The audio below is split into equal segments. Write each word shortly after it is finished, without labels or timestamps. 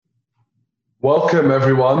Welcome,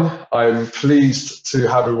 everyone. I'm pleased to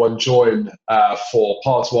have everyone join for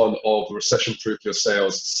part one of the Recession Proof Your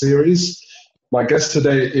Sales series. My guest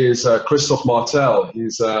today is Christophe Martel.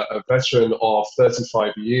 He's a veteran of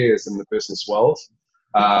 35 years in the business world.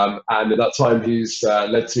 And in that time, he's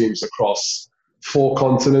led teams across 4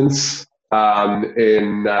 continents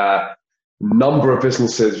in a number of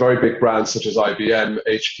businesses, very big brands such as IBM,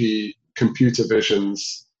 HP, Computer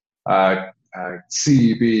Visions,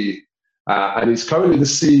 CEB, and he's currently the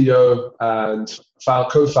CEO and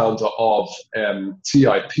co-founder of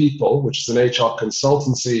TI People, which is an HR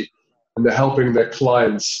consultancy, and they're helping their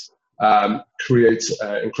clients create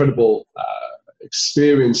incredible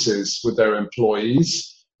experiences with their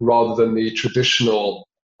employees rather than the traditional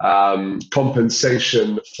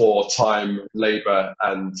compensation for time, labor,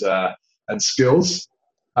 and skills.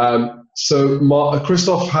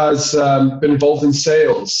 Christophe has been involved in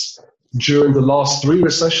sales during the last 3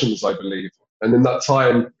 recessions, I believe. And in that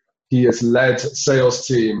time, he has led sales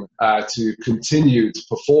team to continued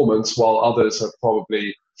performance while others have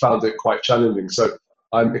probably found it quite challenging. So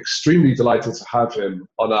I'm extremely delighted to have him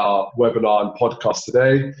on our webinar and podcast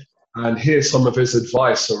today and hear some of his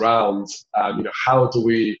advice around how do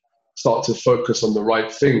we start to focus on the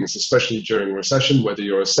right things, especially during a recession, whether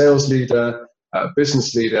you're a sales leader, a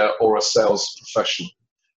business leader, or a sales professional.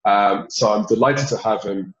 So I'm delighted to have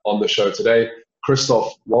him on the show today.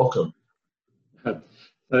 Christophe, welcome.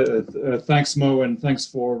 Thanks, Mo, and thanks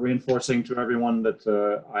for reinforcing to everyone that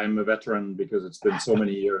I'm a veteran, because it's been so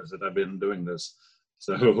many years that I've been doing this.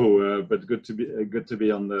 So, but good to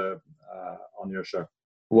be on your show.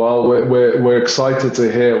 Well, we're excited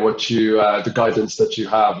to hear what the guidance that you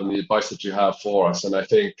have and the advice that you have for us. And I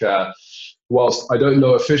think, whilst I don't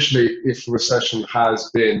know officially if recession has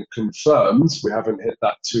been confirmed, we haven't hit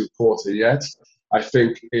that 2 quarter yet. I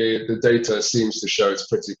think the data seems to show it's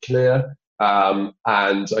pretty clear. And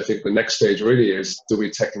I think the next stage really is, do we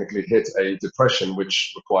technically hit a depression,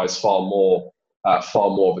 which requires far more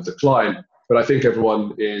of a decline? But I think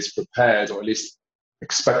everyone is prepared, or at least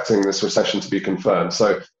expecting this recession to be confirmed.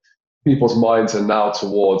 So people's minds are now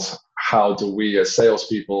towards how do we as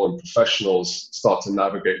salespeople and professionals start to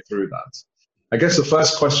navigate through that. I guess the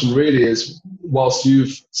first question really is, whilst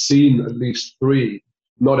you've seen at least 3,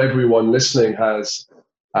 not everyone listening has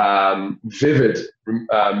vivid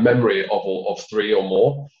memory of 3 or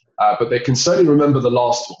more, but they can certainly remember the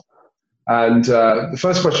last one. And the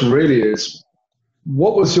first question really is,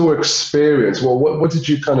 what was your experience? Well, what did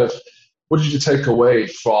you take away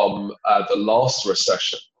from the last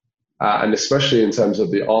recession? And especially in terms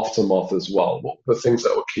of the aftermath as well, what were the things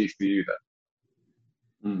that were key for you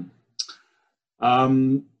then?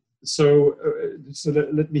 So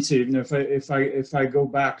let me see. If I go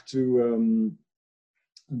back to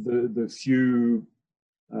the few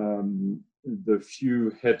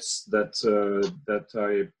hits that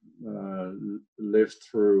I lived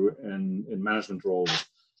through in management roles.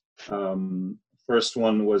 First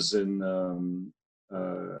one was in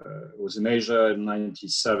Asia in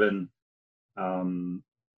 '97.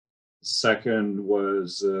 Second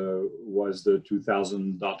was the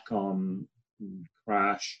 2000 .com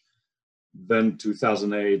crash, then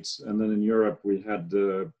 2008, and then in Europe we had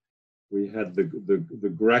the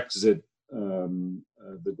Brexit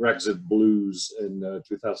blues in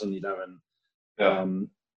 2011. Yeah.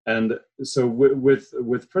 And so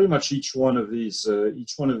with pretty much each one of these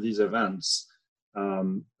events,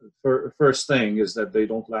 first thing is that they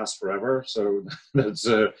don't last forever. So that's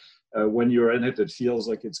when you're in it, it feels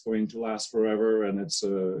like it's going to last forever, and it's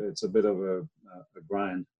a bit of a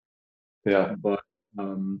grind. Yeah. But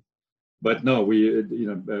no,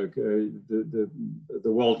 the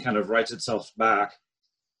world kind of writes itself back,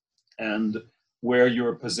 and where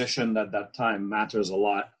you're positioned at that time matters a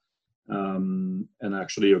lot. And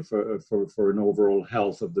actually, for an overall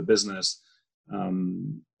health of the business,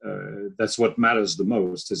 that's what matters the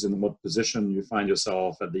most, is in what position you find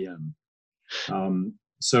yourself at the end. And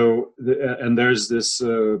there's this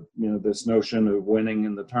this notion of winning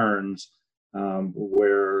in the turns,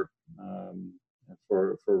 where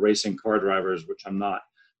for racing car drivers, which I'm not,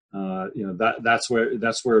 that's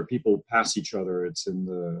where people pass each other. It's in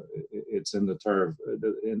the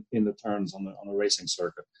turns on a racing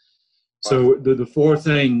circuit. So the 4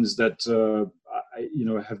 things that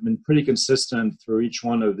have been pretty consistent through each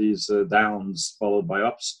one of these downs, followed by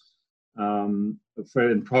ups. And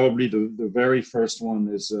probably the very first one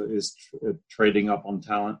is trading up on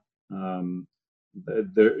talent.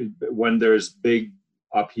 When there's big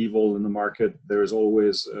upheaval in the market, there's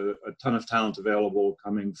always a ton of talent available,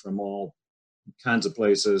 coming from all kinds of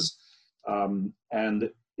places.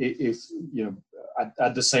 And if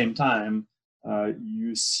at the same time,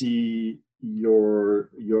 you see your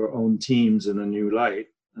own teams in a new light,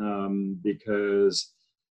 because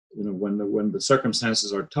when the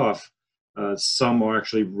circumstances are tough, some are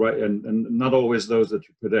actually right, and not always those that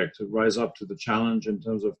you predict, rise up to the challenge in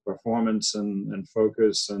terms of performance and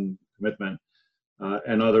focus and commitment,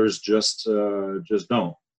 and others just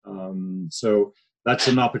don't. So that's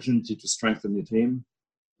an opportunity to strengthen your team.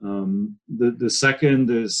 The second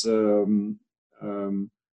is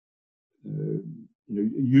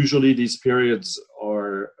usually these periods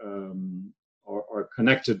are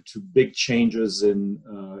connected to big changes in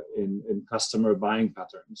customer buying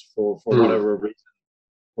patterns for whatever reason,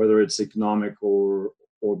 whether it's economic or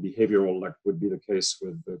behavioral, like would be the case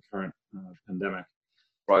with the current pandemic.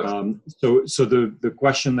 Right. So the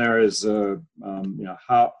question there is,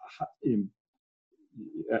 how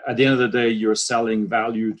at the end of the day, you're selling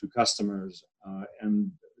value to customers, and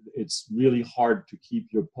it's really hard to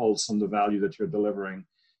keep your pulse on the value that you're delivering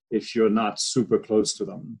if you're not super close to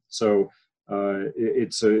them. So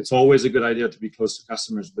it's always a good idea to be close to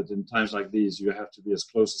customers, but in times like these, you have to be as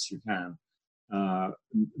close as you can.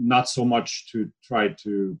 Not so much to try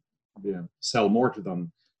to sell more to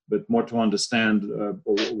them, but more to understand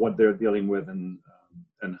what they're dealing with and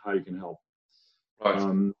how you can help.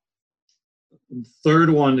 Right. Third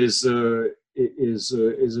one is a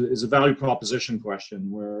value proposition question,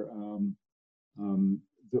 where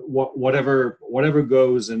whatever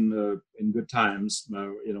goes in good times,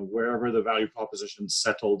 wherever the value proposition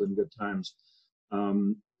settled in good times,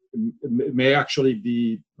 it may actually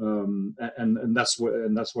be, and that's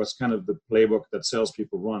what's kind of the playbook that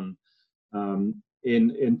salespeople run.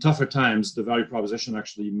 In tougher times, the value proposition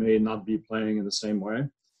actually may not be playing in the same way,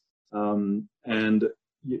 and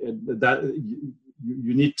that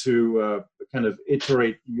you need to kind of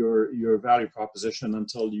iterate your value proposition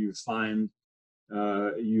until you find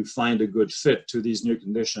a good fit to these new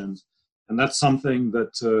conditions. And that's something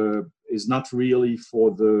that is not really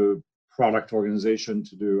for the product organization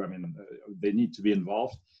to do. I mean, they need to be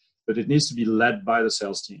involved, but it needs to be led by the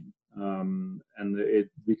sales team.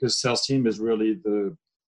 Because sales team is really the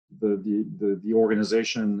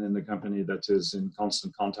organization in the company that is in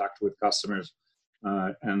constant contact with customers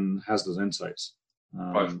and has those insights.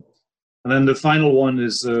 Right. And then the final one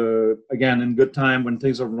is, again, in good time, when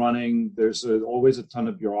things are running, there's always a ton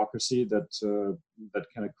of bureaucracy that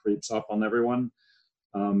kind of creeps up on everyone.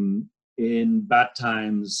 In bad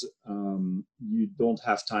times, you don't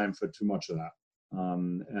have time for too much of that.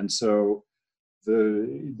 And so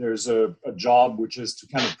there's a job which is to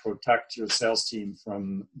kind of protect your sales team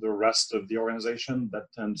from the rest of the organization that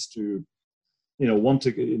tends to,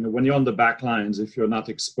 when you're on the back lines, if you're not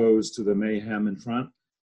exposed to the mayhem in front,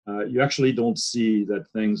 you actually don't see that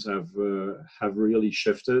things have really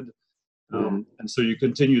shifted, and so you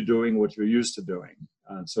continue doing what you're used to doing.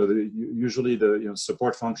 So usually the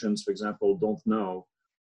support functions, for example, don't know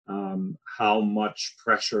how much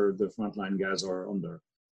pressure the frontline guys are under.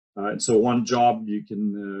 And so one job you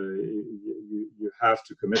have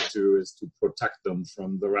to commit to is to protect them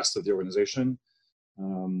from the rest of the organization,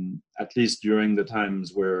 at least during the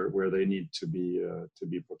times where they need to be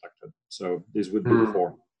protected. So these would be the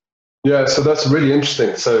four. Yeah, so that's really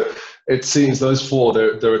interesting. So it seems those four,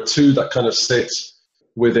 there are two that kind of sit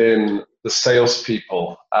within the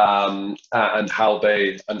salespeople and how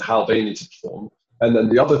they need to perform, and then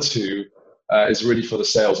the other two is really for the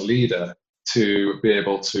sales leader to be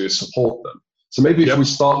able to support them. So maybe if we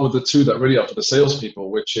start with the two that really are for the salespeople,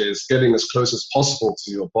 which is getting as close as possible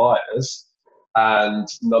to your buyers, and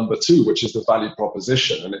number two, which is the value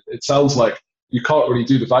proposition. And it sounds like you can't really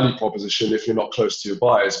do the value proposition if you're not close to your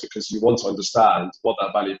buyers, because you want to understand what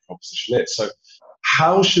that value proposition is. So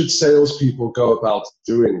how should salespeople go about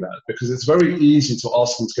doing that? Because it's very easy to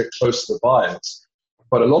ask them to get close to the buyers,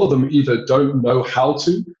 but a lot of them either don't know how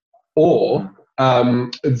to, or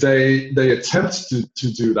they attempt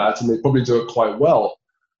to do that, and they probably do it quite well,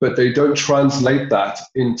 but they don't translate that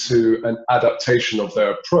into an adaptation of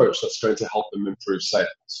their approach that's going to help them improve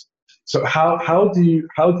sales. So how do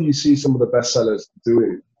you see some of the best sellers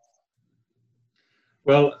doing?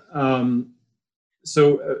 Well,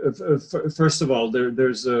 first of all,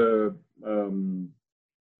 there's a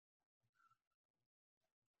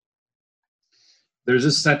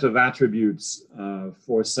set of attributes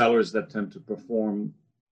for sellers that tend to perform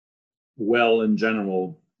well in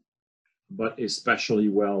general, but especially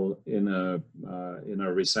well in a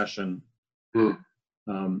recession.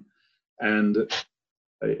 And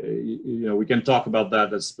we can talk about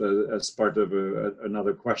that as part of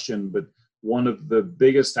another question. But one of the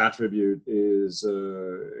biggest attribute is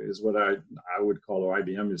what I would call, or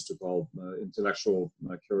IBM used to call, intellectual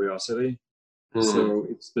curiosity. So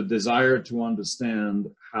it's the desire to understand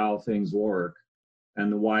how things work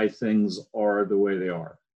and why things are the way they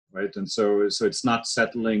are, right? And so it's not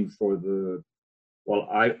settling for the, well,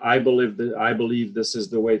 I believe this is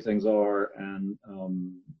the way things are, and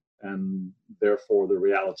therefore the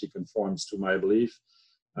reality conforms to my belief.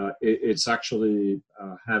 It's actually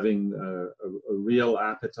having a real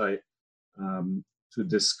appetite to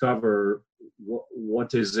discover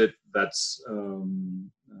what is it that's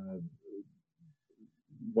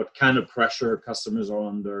what kind of pressure customers are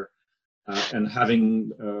under, and having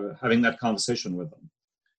that conversation with them.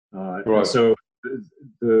 And so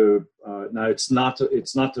now it's not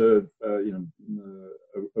a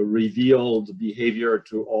revealed behavior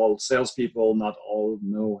to all salespeople. Not all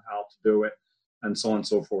know how to do it, and so on and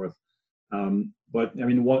so forth. But I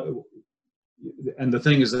mean, and the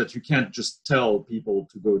thing is that you can't just tell people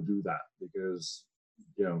to go do that, because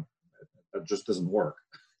that just doesn't work.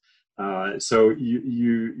 So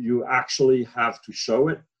you actually have to show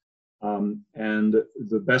it, and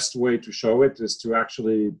the best way to show it is to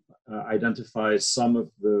actually identify some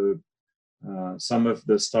of the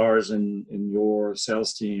stars in your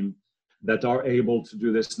sales team that are able to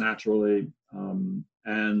do this naturally,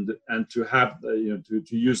 and to have to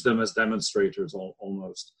use them as demonstrators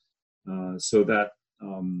almost, so that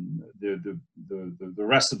the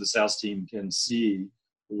rest of the sales team can see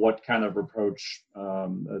what kind of approach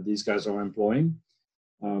these guys are employing.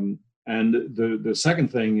 And the second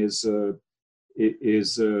thing is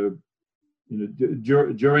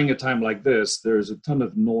during a time like this, there's a ton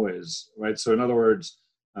of noise, right? So in other words,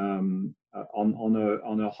 on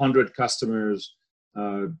 100 customers,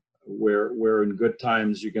 where in good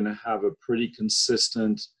times you're going to have a pretty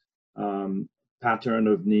consistent pattern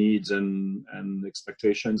of needs and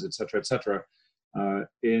expectations, et cetera, et cetera.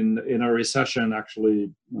 In a recession,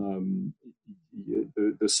 actually,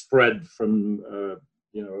 the spread from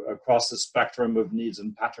across the spectrum of needs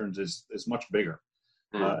and patterns is much bigger.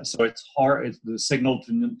 So it's hard. The signal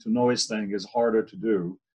to noise thing is harder to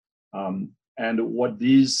do. And what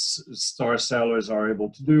these star sellers are able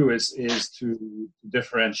to do is to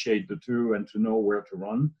differentiate the two and to know where to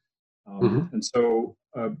run. And so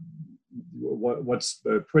what's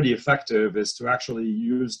pretty effective is to actually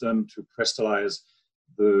use them to crystallize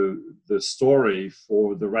the story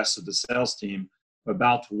for the rest of the sales team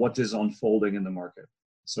about what is unfolding in the market.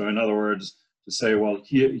 So in other words, to say, well,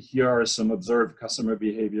 here are some observed customer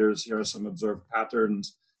behaviors, here are some observed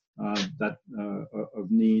patterns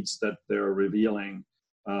of needs that they're revealing,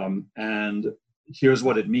 and here's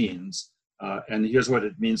what it means, and here's what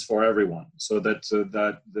it means for everyone. So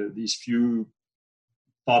that these few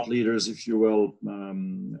thought leaders, if you will,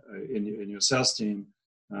 in your sales team,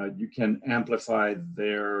 you can amplify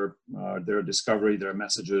their discovery, their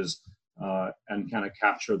messages, and kind of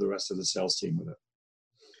capture the rest of the sales team with it.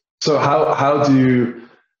 So how do you,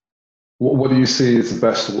 what do you see as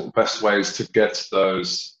the best ways to get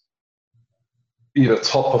those either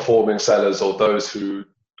top performing sellers or those who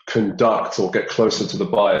conduct or get closer to the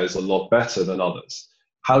buyers a lot better than others?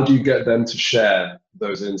 How do you get them to share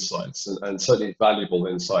those insights, and certainly valuable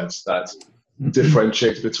insights that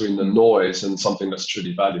differentiate between the noise and something that's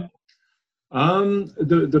truly valuable?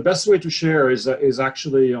 The best way to share is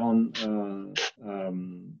actually on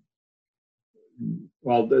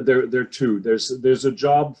well, there are two. There's a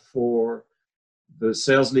job for the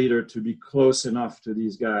sales leader to be close enough to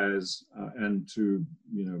these guys, and to,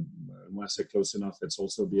 when I say close enough, it's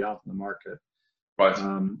also be out in the market, right?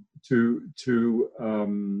 To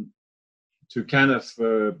kind of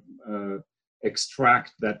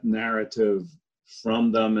extract that narrative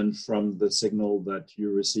from them and from the signal that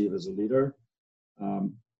you receive as a leader,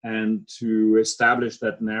 and to establish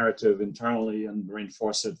that narrative internally and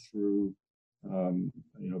reinforce it through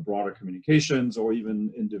broader communications, or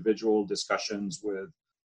even individual discussions with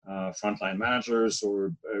frontline managers,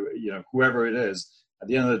 or whoever it is. At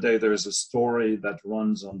the end of the day, there is a story that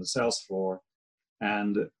runs on the sales floor,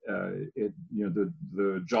 and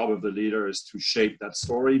the job of the leader is to shape that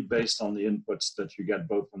story based on the inputs that you get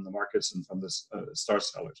both from the markets and from the star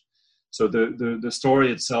sellers. So the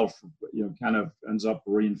story itself, kind of ends up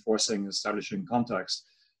reinforcing, establishing context.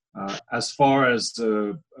 As far as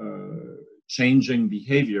changing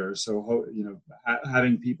behavior, so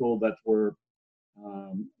having people that were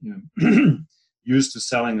used to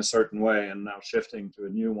selling a certain way and now shifting to a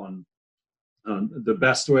new one, the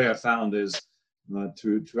best way I found is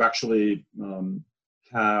to actually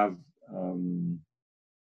have,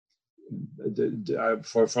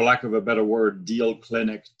 for lack of a better word, deal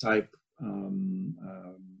clinic type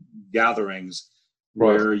gatherings,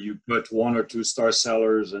 where you put 1 or 2 star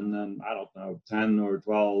sellers and then, I don't know, 10 or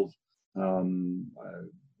 12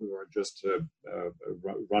 who are just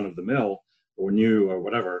run of the mill or new or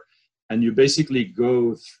whatever, and you basically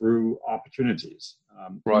go through opportunities,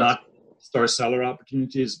 not star seller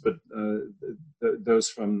opportunities, but those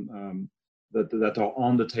from that are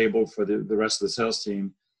on the table for the rest of the sales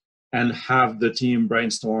team, and have the team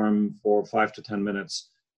brainstorm for 5 to 10 minutes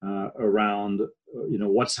around,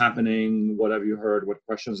 what's happening, what have you heard, what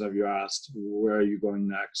questions have you asked, where are you going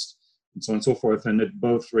next, and so on and so forth. And it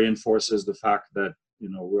both reinforces the fact that,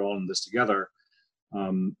 we're all in this together,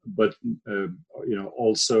 but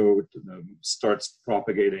also starts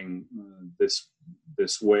propagating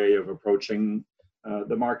this way of approaching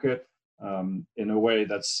the market in a way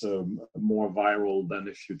that's more viral than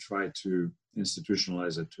if you try to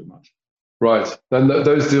institutionalize it too much. Right. And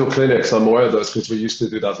those deal clinics, I'm aware of those because we used to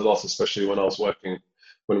do that a lot, especially when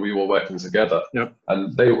we were working together. Yep.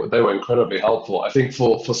 And they were incredibly helpful. I think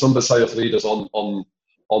for some of the sales leaders on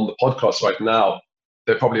the podcast right now,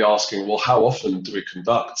 they're probably asking, well, how often do we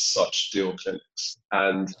conduct such deal clinics?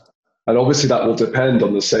 And obviously that will depend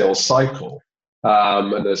on the sales cycle,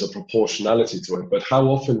 and there's a proportionality to it. But how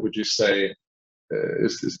often would you say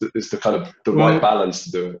is the kind of the right balance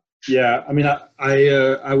to do it? Yeah, I mean,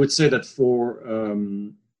 I would say that for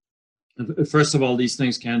first of all, these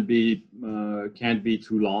things can't be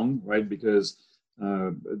too long, right? Because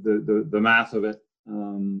the math of it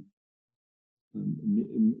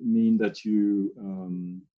mean that you're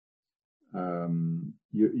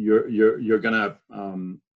gonna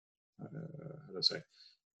how to say,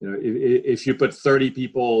 if you put 30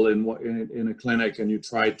 people in a clinic and you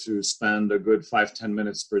try to spend a good 5-10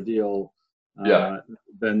 minutes per deal,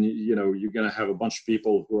 then you're going to have a bunch of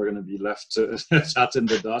people who are going to be left out in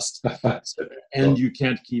the dust, and you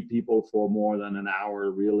can't keep people for more than an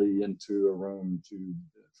hour really into a room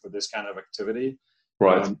for this kind of activity.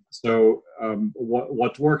 Right. So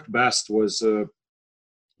what worked best was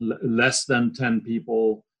less than 10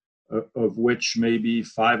 people, of which maybe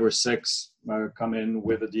 5 or 6 come in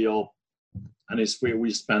with a deal, and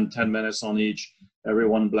we spend 10 minutes on each.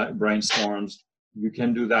 Everyone brainstorms. You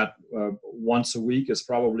can do that once a week is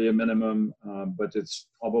probably a minimum, but it's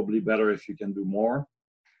probably better if you can do more.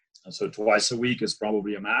 So twice a week is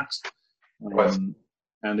probably a max.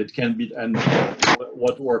 And it can be. And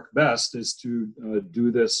what worked best is to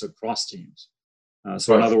do this across teams.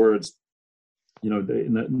 So in other words,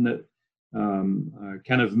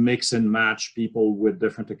 kind of mix and match people with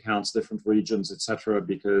different accounts, different regions, etc.,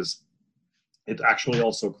 because it actually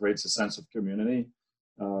also creates a sense of community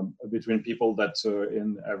between people that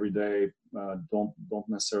in everyday don't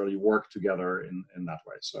necessarily work together in that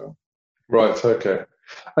way. So right, okay.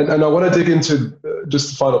 And I want to dig into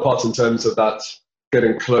just the final part in terms of that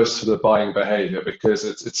getting close to the buying behavior, because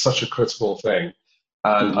it's such a critical thing,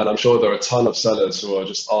 and I'm sure there are a ton of sellers who are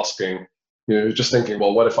just asking, just thinking,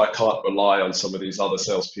 well, what if I can't rely on some of these other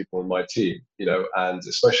salespeople in my team, and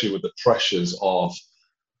especially with the pressures of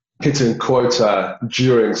hitting quota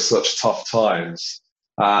during such tough times.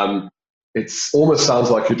 It almost sounds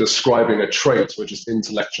like you're describing a trait, which is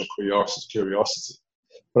intellectual curiosity.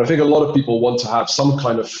 But I think a lot of people want to have some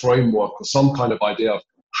kind of framework or some kind of idea of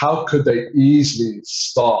how could they easily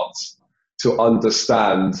start to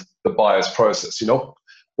understand the buyer's process.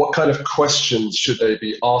 What kind of questions should they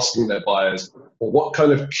be asking their buyers, or what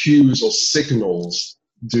kind of cues or signals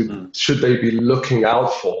should they be looking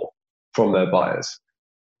out for from their buyers?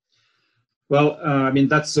 Well, I mean,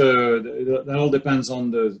 that all depends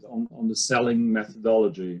on the selling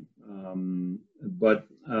methodology, but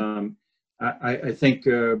I think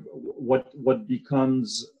what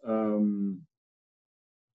becomes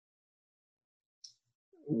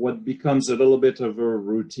a little bit of a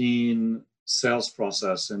routine sales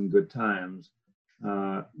process in good times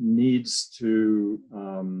needs to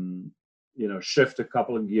shift a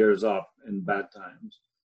couple of gears up in bad times.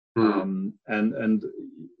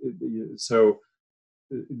 So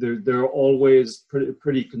there are always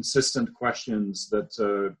pretty consistent questions that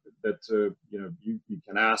you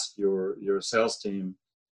can ask your sales team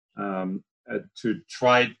to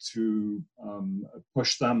try to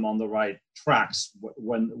push them on the right tracks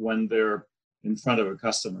when they're in front of a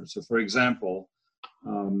customer. So, for example,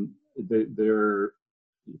 I've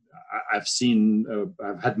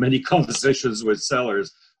had many conversations with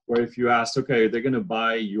sellers where if you asked, okay, they're going to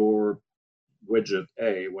buy your widget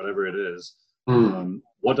A, whatever it is,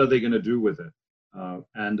 what are they going to do with it?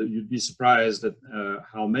 And you'd be surprised at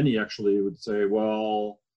how many actually would say,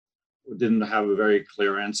 well, we didn't have a very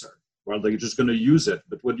clear answer. Well, they're just going to use it.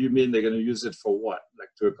 But what do you mean they're going to use it for what? Like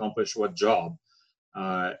to accomplish what job?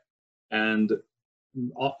 And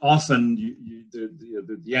often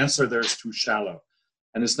the answer there is too shallow.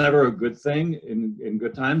 And it's never a good thing in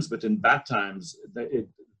good times, but in bad times,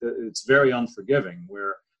 it's very unforgiving,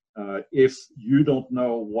 where if you don't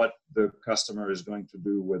know what the customer is going to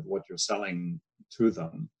do with what you're selling to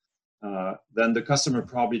them, then the customer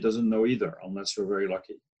probably doesn't know either, unless you're very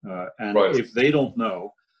lucky. And Right. if they don't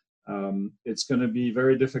know, it's going to be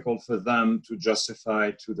very difficult for them to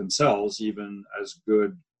justify to themselves, even as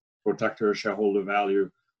good protector shareholder value,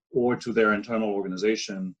 or to their internal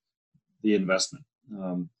organization, the investment.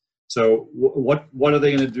 So what are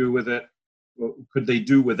they going to do with it? What could they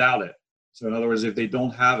do without it? So in other words, if they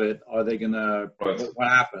don't have it, are they going to, what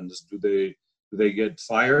happens? Do they get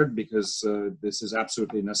fired because this is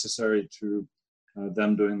absolutely necessary to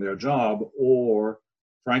them doing their job, or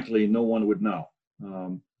frankly, no one would know?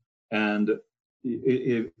 And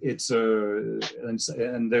and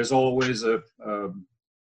there's always a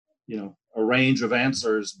range of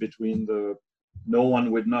answers between the no one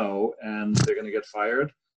would know and they're going to get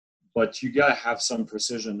fired. But you got to have some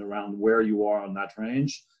precision around where you are on that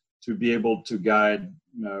range to be able to guide,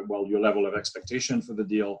 your level of expectation for the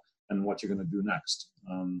deal and what you're going to do next.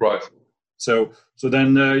 Right. So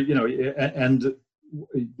then, and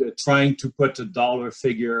trying to put a dollar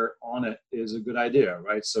figure on it is a good idea,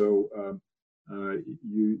 right? So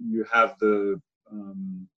you have the,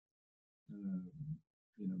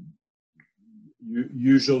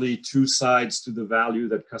 usually two sides to the value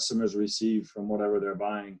that customers receive from whatever they're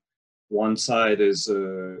buying. One side is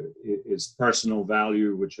personal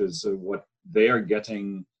value, which is what they are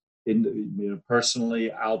getting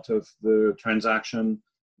personally out of the transaction.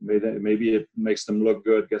 Maybe it makes them look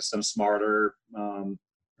good, gets them smarter,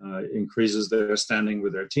 increases their standing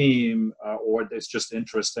with their team, or it's just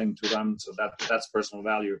interesting to them. So that's personal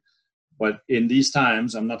value. But in these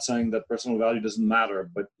times, I'm not saying that personal value doesn't matter,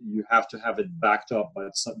 but you have to have it backed up by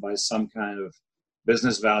some kind of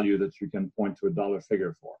business value that you can point to a dollar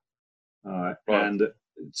figure for. And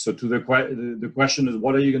so to the question is,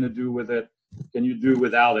 what are you going to do with it? Can you do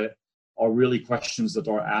without it? Are really questions that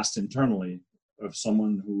are asked internally of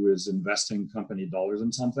someone who is investing company dollars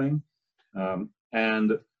in something.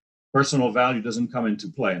 And personal value doesn't come into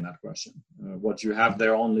play in that question. What you have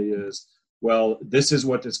there only is, well, this is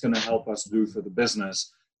what it's going to help us do for the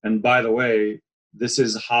business. And by the way, this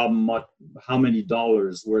is how many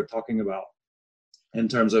dollars we're talking about in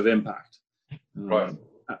terms of impact. Right.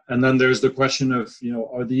 And then there's the question of,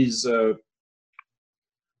 are these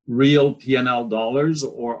real P&L dollars,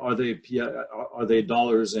 or are they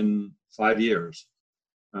dollars in 5 years?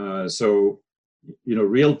 So,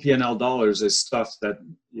 real P&L dollars is stuff that,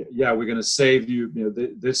 we're going to save you,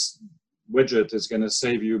 this widget is going to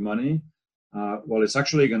save you money. Well, it's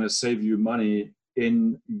actually going to save you money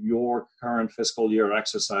in your current fiscal year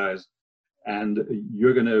exercise, and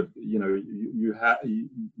you're going to,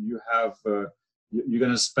 you're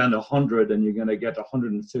going to spend 100 and you're going to get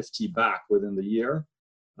 150 back within the year.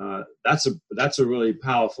 That's a really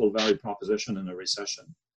powerful value proposition in a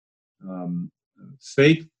recession.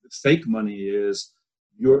 Fake money is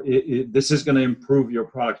this is going to improve your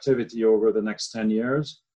productivity over the next 10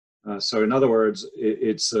 years. So in other words,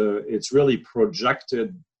 it's really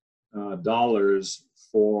projected dollars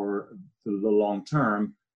for the long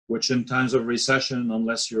term, which in times of recession,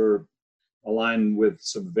 unless you're aligned with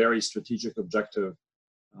some very strategic objective,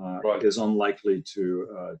 is unlikely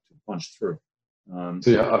to punch through.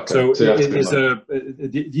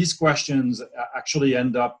 These questions actually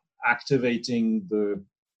end up activating the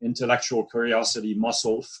intellectual curiosity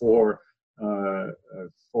muscle for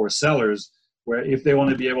sellers, where if they want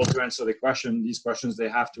to be able to answer these questions they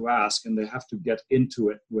have to ask, and they have to get into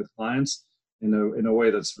it with clients in a way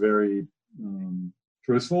that's very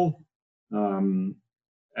truthful, and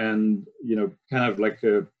kind of like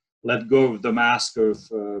let go of the mask of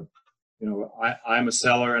I'm a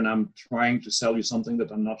seller and I'm trying to sell you something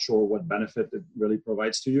that I'm not sure what benefit it really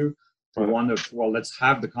provides to you. To one of, well, let's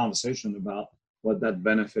have the conversation about what that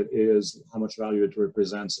benefit is, how much value it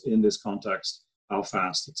represents in this context, how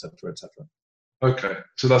fast, et cetera, et cetera. Okay,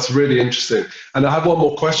 so that's really interesting. And I have one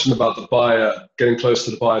more question about the buyer, getting close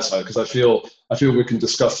to the buyer side, because I feel we can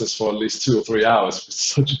discuss this for at least 2 or 3 hours.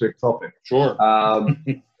 It's such a big topic. Sure.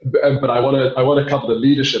 But I want to cover the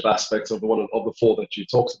leadership aspects of the 4 that you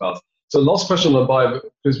talked about. So last question on buyer,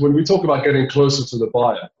 because when we talk about getting closer to the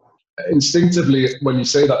buyer, instinctively, when you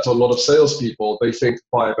say that to a lot of salespeople, they think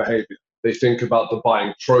buyer behavior. They think about the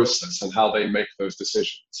buying process and how they make those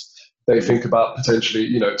decisions. They think about potentially,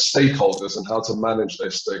 stakeholders and how to manage their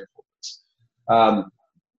stakeholders.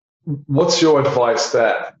 What's your advice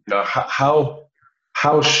there? How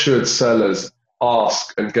should sellers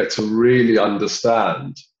ask and get to really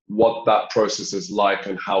understand what that process is like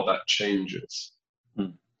and how that changes?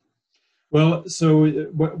 Hmm. Well, so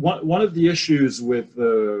one of the issues with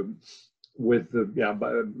the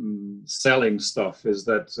selling stuff is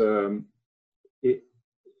that it,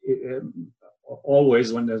 it,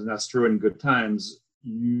 always, when that's true in good times,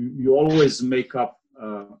 you always make up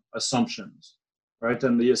assumptions, right?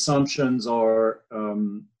 And the assumptions are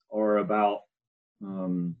about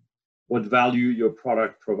what value your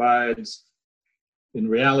product provides. In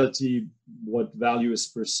reality, what value is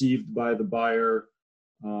perceived by the buyer.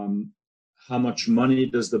 How much money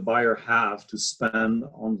does the buyer have to spend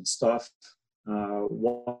on stuff?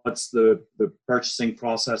 What's the purchasing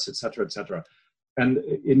process, et cetera, et cetera. And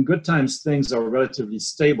in good times, things are relatively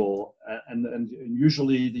stable, and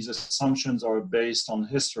usually these assumptions are based on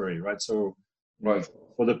history, right? So, Right.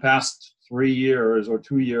 For the past 3 years or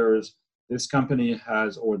 2 years, this company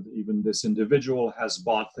has, or even this individual has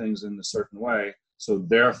bought things in a certain way. So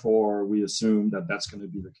therefore, we assume that that's going to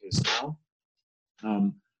be the case now.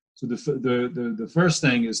 So the first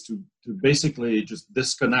thing is to basically just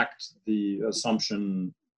disconnect the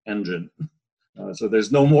assumption engine. So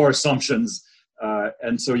there's no more assumptions,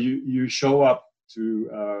 and so you show up to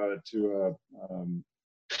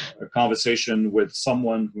a conversation with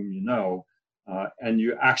someone whom you know, and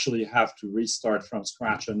you actually have to restart from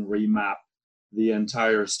scratch and remap the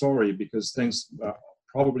entire story because things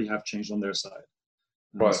probably have changed on their side.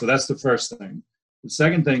 Right. So that's the first thing. The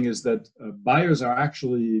second thing is that buyers are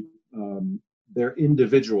actually, they're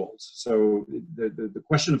individuals. So the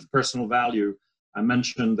question of personal value, I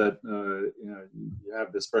mentioned that you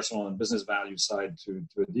have this personal and business value side to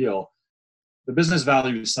a deal. The business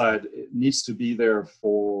value side, it needs to be there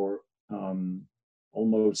for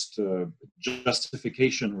almost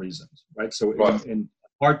justification reasons, right? So Right. in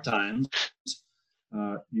hard times,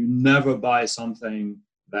 you never buy something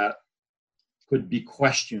that could be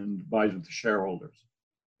questioned by the shareholders,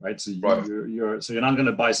 right? So you're not going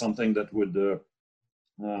to buy something that would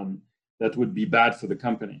be bad for the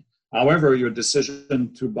company. However, your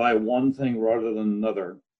decision to buy one thing rather than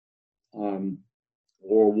another,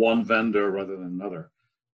 or one vendor rather than another,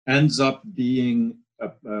 ends up being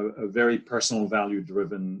a very personal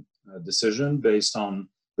value-driven decision based on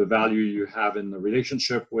the value you have in the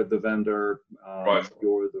relationship with the vendor, Right.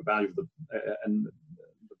 or the value of the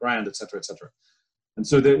brand, et cetera, et cetera. And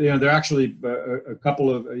so there are actually a couple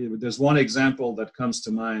of, there's one example that comes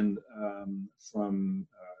to mind from,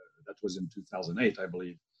 that was in 2008, I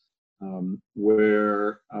believe,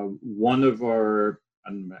 where one of our,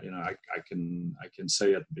 and I can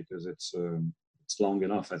say it because it's long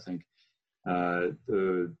enough, I think.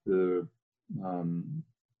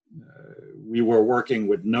 We were working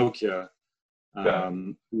with Nokia,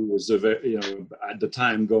 who was at the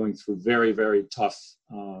time going through very, very tough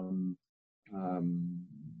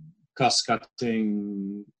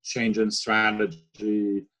cost-cutting, change in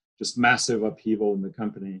strategy, just massive upheaval in the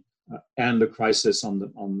company, and the crisis in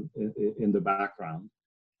the background.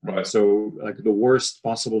 Right. So like the worst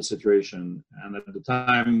possible situation. And at the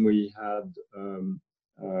time we had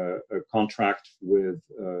a contract with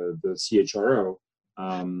the CHRO,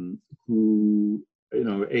 who,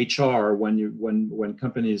 HR, when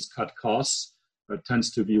companies cut costs,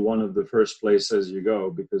 tends to be one of the first places you go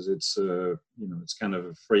because it's it's kind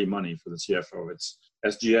of free money for the CFO. It's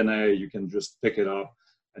SG&A, you can just pick it up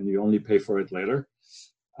and you only pay for it later.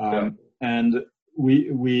 And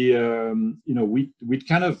we'd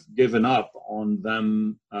kind of given up on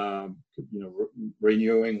them,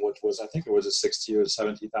 renewing what was, I think it was a $60,000 or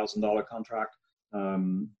 $70,000 contract,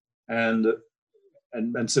 and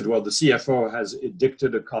said, well, the CFO has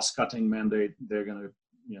dictated a cost-cutting mandate. They're going to,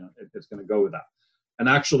 it's going to go with that. And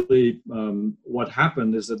actually, what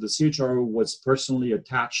happened is that the CHRO was personally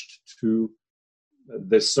attached to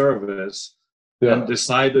this service and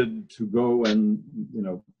decided to go and,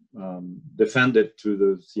 defend it to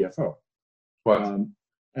the CFO. Right.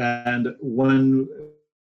 And when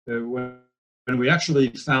we actually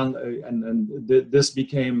found, this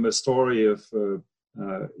became a story of,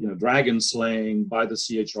 dragon slaying by the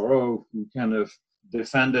CHRO, who kind of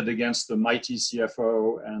defended against the mighty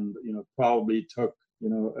CFO and, probably took,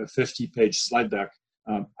 a 50-page slide deck.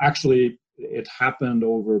 Actually, it happened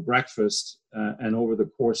over breakfast and over the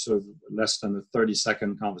course of less than a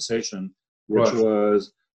 30-second conversation, which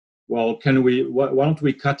was, well, why don't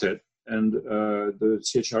we cut it? And the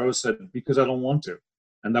CHRO said, because I don't want to.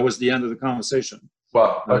 And that was the end of the conversation.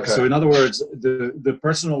 Wow. Okay. So in other words, the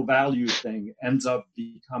personal value thing ends up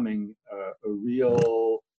becoming a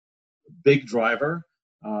real big driver.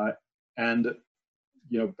 And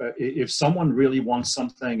if someone really wants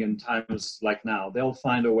something in times like now, they'll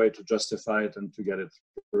find a way to justify it and to get it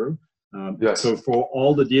through. Yes. So for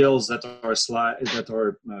all the deals that are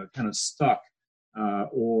kind of stuck,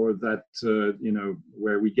 or that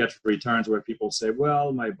where we get returns where people say,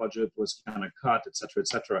 well, my budget was kind of cut, et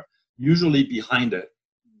cetera, usually behind it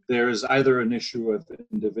there is either an issue of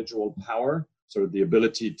individual power, sort of the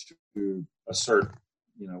ability to assert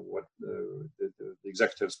what the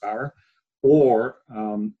executive's power, or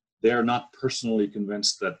they're not personally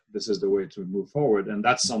convinced that this is the way to move forward, and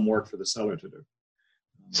that's some work for the seller to do.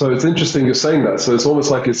 So it's interesting you're saying that. So it's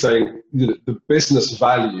almost like you're saying the business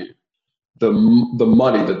value, the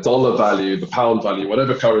money, the dollar value, the pound value,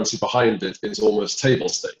 whatever currency behind it is almost table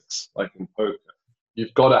stakes, like in poker.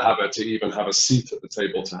 You've got to have it to even have a seat at the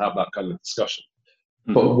table to have that kind of discussion.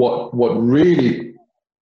 Mm-hmm. But what really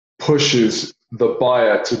pushes the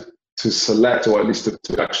buyer to select, or at least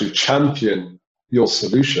to actually champion your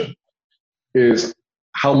solution, is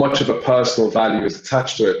how much of a personal value is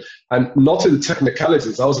attached to it. And not in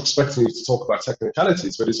technicalities. I was expecting you to talk about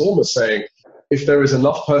technicalities, but it's almost saying, if there is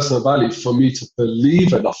enough personal value for me to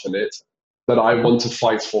believe enough in it, that I want to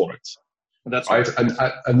fight for it. That's right.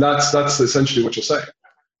 And that's essentially what you're saying.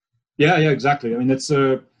 Yeah, exactly. I mean, it's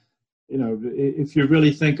if you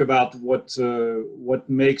really think about what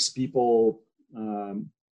makes people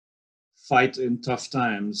fight in tough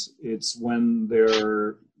times, it's when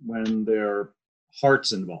their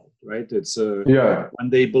heart's involved, right? It's when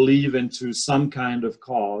they believe into some kind of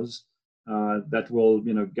cause that will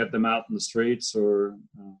get them out in the streets, or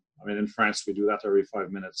I mean, in France we do that every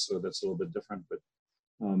 5 minutes, so that's a little bit different. But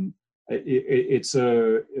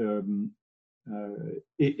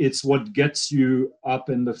it's what gets you up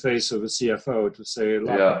in the face of a CFO to say,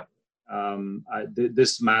 look,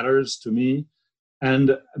 this matters to me,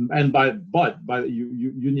 and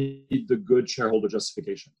you need the good shareholder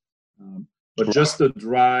justification. But just the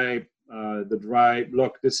dry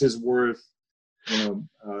look, this is worth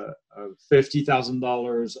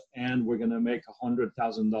 $50,000, and we're going to make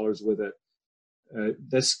 $100,000 with it.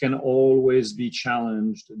 This can always be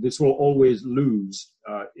challenged. This will always lose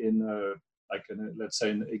let's say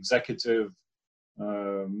an executive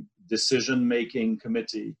decision-making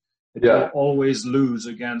committee. It will always lose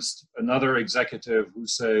against another executive who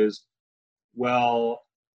says, well,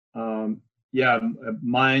 mine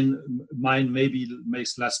maybe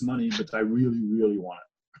makes less money, but I really, really want it.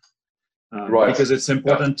 Because it's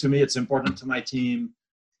important to me, it's important to my team,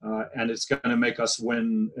 and it's going to make us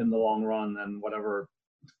win in the long run, and whatever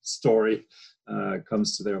story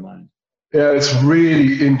comes to their mind. Yeah, it's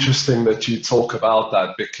really interesting that you talk about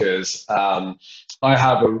that, because I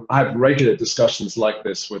have regular discussions like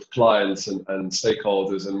this with clients and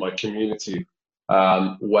stakeholders in my community,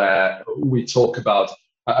 where we talk about,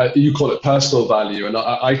 you call it personal value, and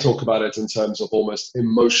I talk about it in terms of almost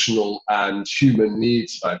emotional and human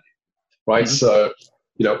needs value, right? Mm-hmm. So,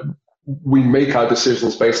 we make our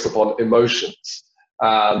decisions based upon emotions.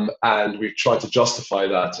 And we try to justify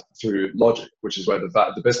that through logic, which is where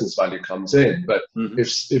the business value comes in. But mm-hmm.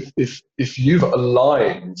 if you've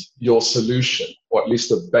aligned your solution, or at least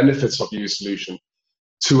the benefits of your solution,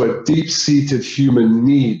 to a deep-seated human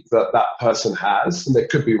need that person has, and it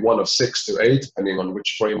could be one of 6 to 8, depending on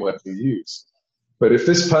which framework you use. But if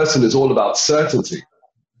this person is all about certainty,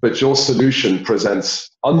 but your solution presents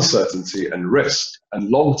uncertainty and risk and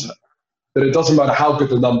long-term, then it doesn't matter how good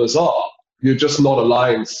the numbers are. You're just not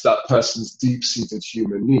aligned to that person's deep-seated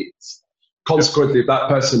human needs. Consequently, if that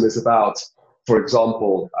person is about, for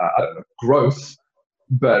example, growth,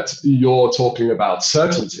 but you're talking about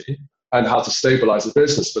certainty and how to stabilize a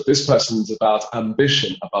business, but this person's about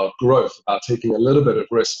ambition, about growth, about taking a little bit of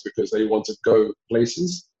risk because they want to go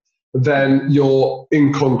places, then you're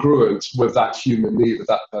incongruent with that human need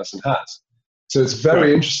that person has. So it's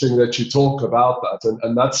very interesting that you talk about that,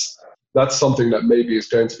 and that's something that maybe is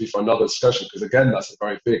going to be for another discussion, because again, that's a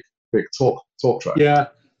very big talk track. Yeah,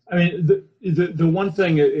 I mean, the one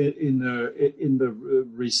thing in the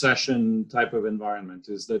recession type of environment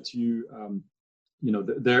is that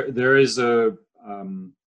there is a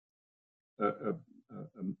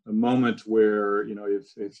moment where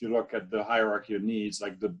if you look at the hierarchy of needs,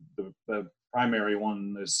 like the primary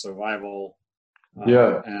one is survival,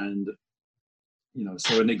 and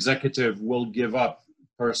so an executive will give up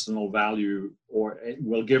personal value, or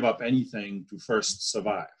will give up anything to first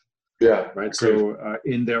survive. Yeah. Right. So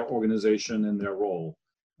in their organization, in their role,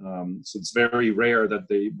 so it's very rare that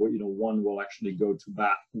one will actually go to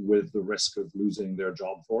bat with the risk of losing their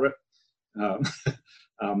job for it.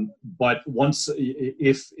 But once,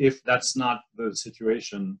 if that's not the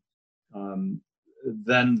situation, then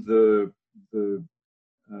the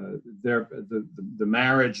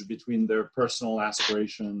marriage between their personal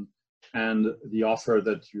aspiration and the offer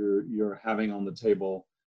that you're having on the table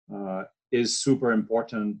is super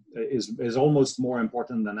important, is almost more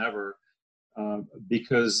important than ever,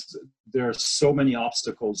 because there are so many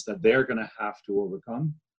obstacles that they're going to have to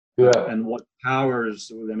overcome. And what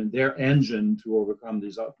powers, I mean, their engine to overcome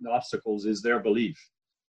these obstacles is their belief.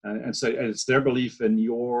 And so it's their belief in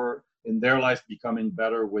their life becoming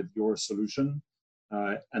better with your solution.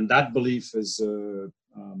 And that belief is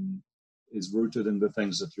rooted in the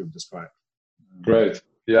things that you've described. Great.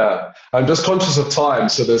 Yeah. I'm just conscious of time,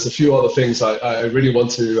 so there's a few other things I really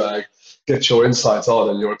want to get your insights on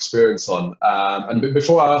and your experience on. And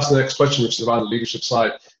before I ask the next question, which is around the leadership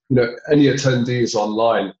side, any attendees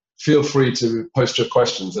online, feel free to post your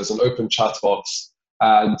questions. There's an open chat box,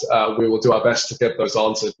 and we will do our best to get those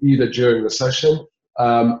answered either during the session.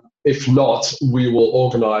 If not, we will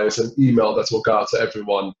organize an email that will go out to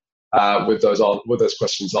everyone with those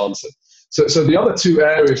questions answered. So the other two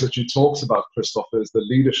areas that you talked about, Christophe, is the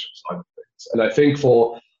leadership side of things. And I think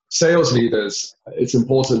for sales leaders, it's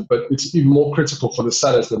important, but it's even more critical for the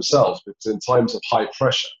sellers themselves, because in times of high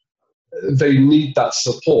pressure, they need that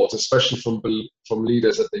support, especially from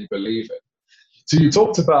leaders that they believe in. So you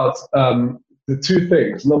talked about the two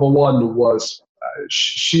things. Number one was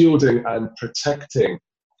shielding and protecting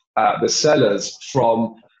the sellers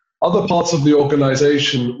from other parts of the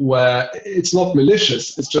organization where it's not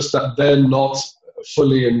malicious, it's just that they're not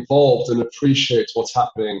fully involved and appreciate what's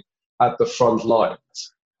happening at the front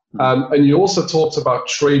lines. And you also talked about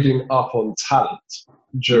trading up on talent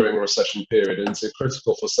during a recession period, and it's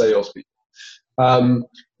critical for salespeople.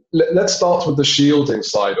 Let's start with the shielding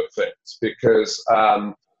side of things, because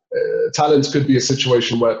talent could be a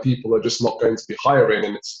situation where people are just not going to be hiring,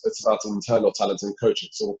 and it's about internal talent and coaching,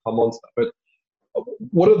 so we'll come on to that. But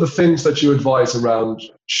what are the things that you advise around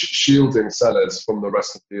shielding sellers from the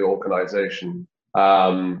rest of the organization?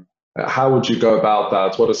 How would you go about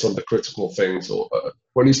that? What are some of the critical things, or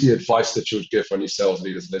what is the advice that you would give for any sales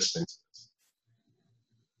leaders listening to this?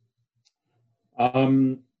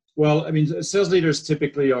 Well, I mean, sales leaders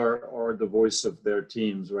typically are the voice of their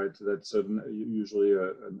teams, right? That's usually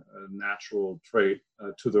a natural trait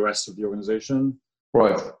to the rest of the organization.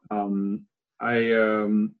 Right.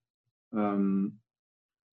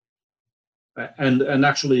 And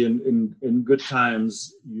actually, in good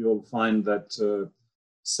times, you'll find that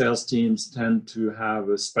sales teams tend to have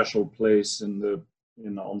a special place on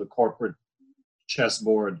the corporate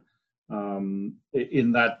chessboard,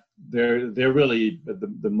 in that they're really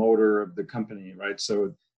the motor of the company, right?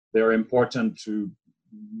 So they're important to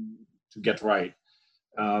get right.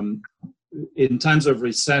 In times of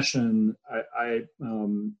recession,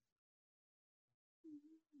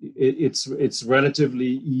 it's relatively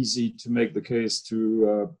easy to make the case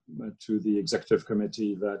to the executive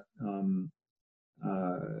committee that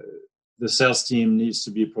the sales team needs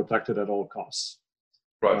to be protected at all costs.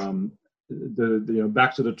 Right.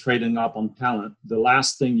 Back to the trading up on talent, the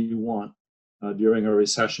last thing you want during a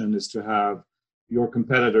recession is to have your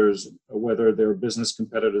competitors, whether they're business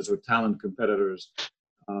competitors or talent competitors,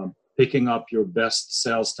 picking up your best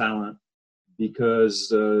sales talent because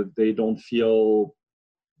they don't feel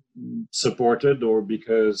supported, or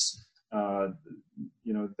because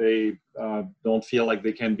they don't feel like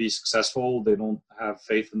they can be successful. They don't have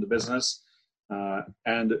faith in the business,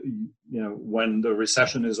 and when the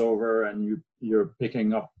recession is over and you're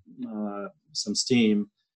picking up some steam,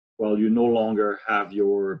 well, you no longer have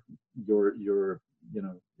your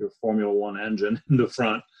Formula One engine in the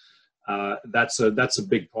front. That's a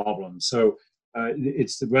big problem. So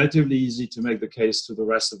it's relatively easy to make the case to the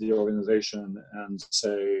rest of the organization and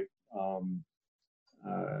say,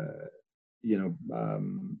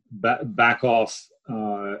 back off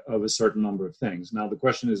of a certain number of things. Now, the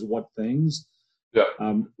question is, what things? Yeah.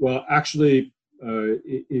 Well, actually,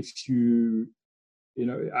 if you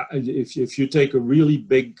take a really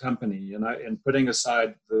big company, and putting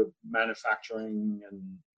aside the manufacturing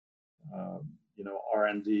and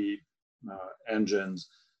R&D engines,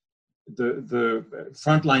 the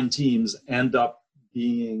frontline teams end up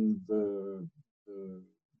being the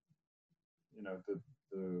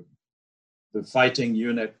fighting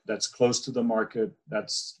unit that's close to the market,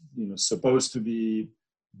 that's supposed to be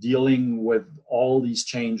dealing with all these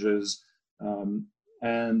changes,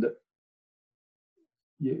 and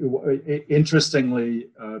interestingly,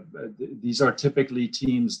 these are typically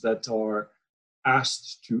teams that are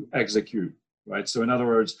asked to execute, right? So in other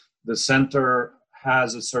words, the center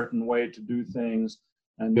has a certain way to do things,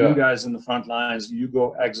 and you guys in the front lines, you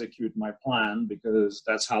go execute my plan, because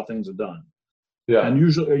that's how things are done. Yeah. And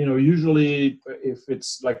usually if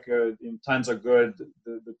it's like in times are good,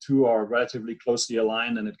 the two are relatively closely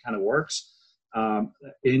aligned and it kind of works.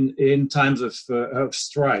 In times of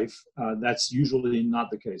strife, that's usually not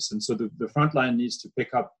the case. And so the front line needs to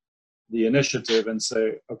pick up the initiative and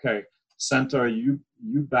say, okay, Centaur, you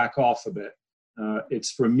back off a bit.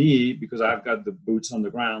 It's for me, because I've got the boots on the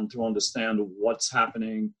ground, to understand what's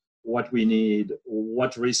happening, what we need,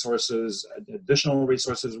 what resources, additional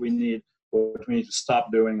resources we need, what we need to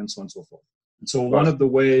stop doing, and so on and so forth. And so one of the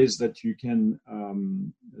ways that you can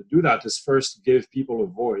do that is first give people a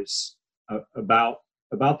voice about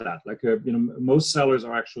that. Like, most sellers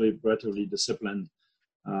are actually relatively disciplined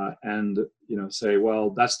and, say,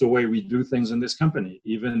 well, that's the way we do things in this company,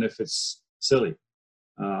 even if it's silly.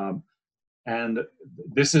 And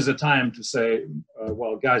this is a time to say,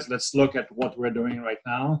 well, guys, let's look at what we're doing right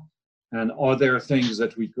now. And are there things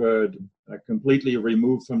that we could completely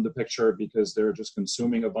remove from the picture because they're just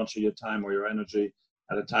consuming a bunch of your time or your energy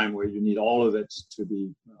at a time where you need all of it to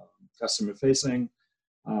be customer facing?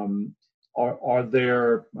 Are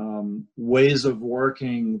there ways of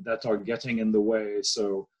working that are getting in the way?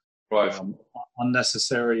 So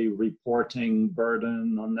unnecessary reporting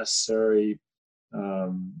burden, unnecessary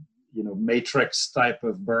matrix type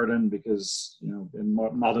of burden, because in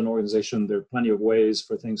modern organization there are plenty of ways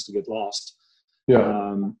for things to get lost.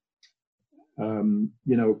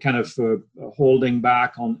 Holding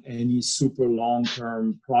back on any super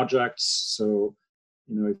long-term projects. So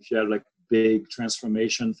if you have like big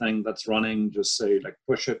transformation thing that's running, just say like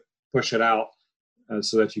push it out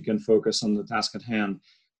so that you can focus on the task at hand.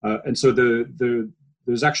 And so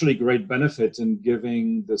there's actually great benefit in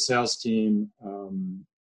giving the sales team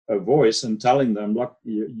a voice and telling them, look,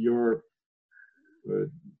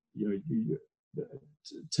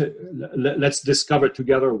 let's discover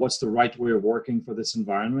together what's the right way of working for this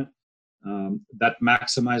environment that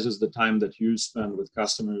maximizes the time that you spend with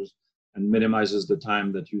customers and minimizes the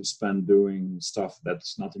time that you spend doing stuff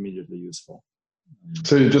that's not immediately useful.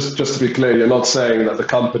 So just to be clear, you're not saying that the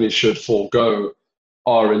company should forego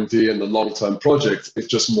R&D in the long-term project. It's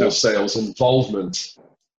just more sales involvement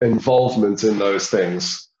in those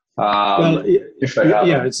things. If they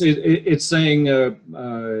have it's saying that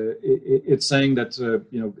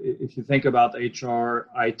if you think about HR,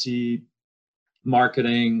 IT,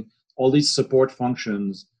 marketing, all these support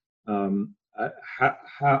functions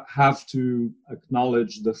have to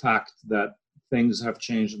acknowledge the fact that things have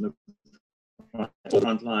changed in the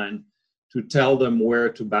front line, to tell them where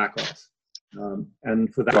to back off.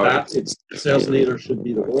 And for that, it's the sales leader should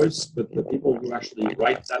be the voice, but the people who actually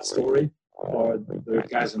write that story are the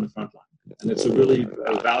guys in the front line. And it's a really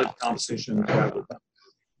valid conversation to have with them.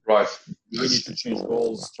 Right. We need to change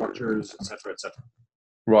goals, structures, et cetera, et cetera.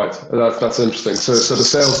 Right. That's interesting. So the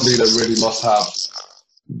sales leader really must have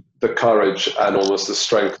the courage and almost the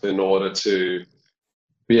strength in order to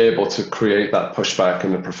be able to create that pushback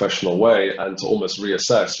in a professional way and to almost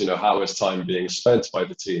reassess, how is time being spent by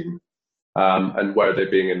the team, and where they're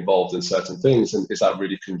being involved in certain things, and is that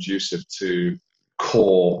really conducive to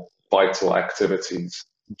core vital activities,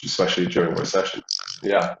 especially during recession.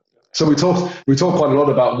 Yeah. So we talk quite a lot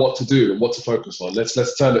about what to do and what to focus on. Let's go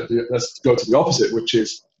to the opposite, which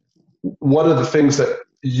is, what are the things that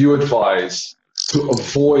you advise to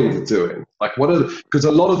avoid doing? Like, because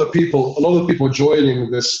a lot of the people joining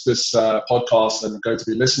this podcast and going to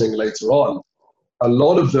be listening later on, a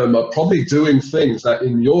lot of them are probably doing things that,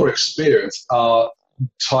 in your experience, are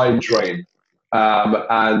time drain,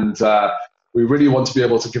 and we really want to be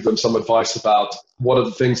able to give them some advice about what are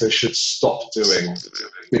the things they should stop doing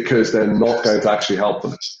because they're not going to actually help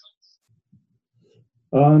them.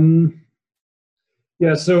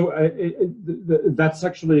 So that's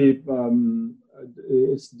actually,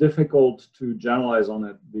 it's difficult to generalize on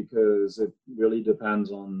it because it really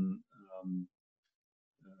depends on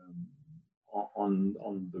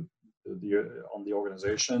the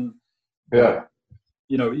organization. Yeah.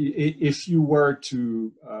 If you were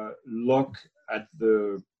to look at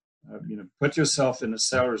put yourself in a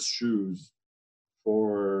seller's shoes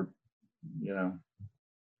for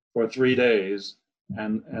 3 days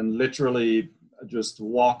and literally just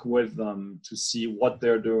walk with them to see what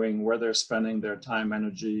they're doing, where they're spending their time,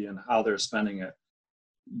 energy, and how they're spending it,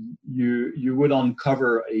 you would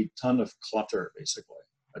uncover a ton of clutter, basically,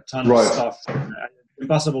 a ton of stuff.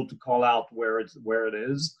 Impossible to call out where it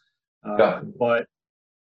is, but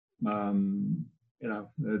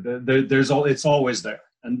it's always there.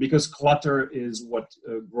 And because clutter is what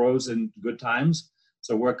grows in good times,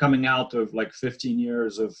 so we're coming out of like 15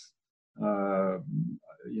 years of or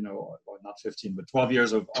not 15, but 12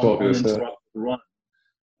 years of uninterrupted run.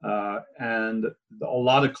 and a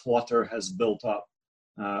lot of clutter has built up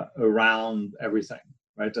around everything,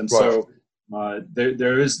 right? And Right. so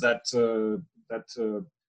there is that,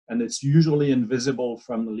 and it's usually invisible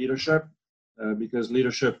from the leadership, because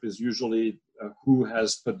leadership is usually who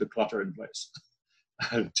has put the clutter in place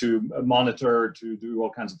to monitor, to do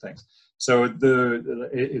all kinds of things. So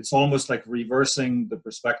it's almost like reversing the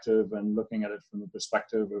perspective and looking at it from the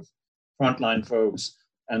perspective of frontline folks,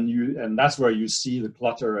 and that's where you see the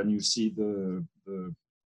clutter and you see the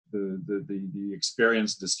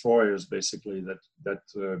experience destroyers, basically, that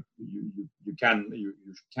you can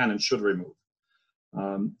and should remove.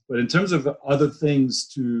 But in terms of other things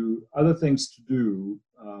to do,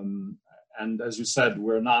 and as you said,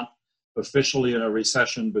 we're not officially in a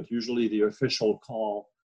recession, but usually the official call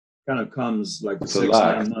kind of comes like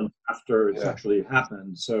 6-9 months after it's actually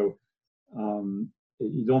happened. So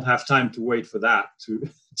you don't have time to wait for that to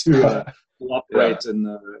operate in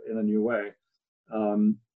a new way.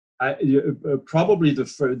 Probably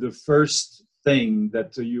the first thing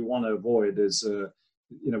that you want to avoid is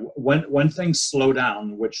when things slow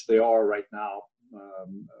down, which they are right now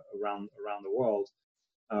around the world.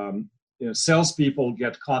 Salespeople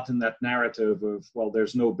get caught in that narrative of, well,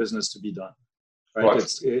 there's no business to be done, right?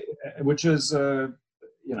 Which is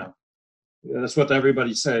that's what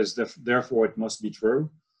everybody says. Therefore, it must be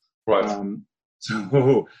true. Right.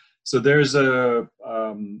 So there's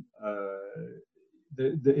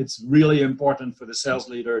it's really important for the sales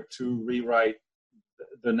leader to rewrite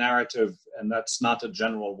the narrative, and that's not a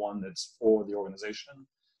general one. It's for the organization.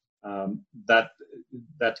 That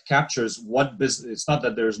captures what business. It's not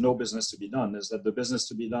that there's no business to be done. Is that the business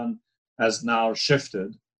to be done has now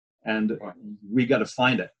shifted, and we got to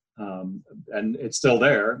find it. And it's still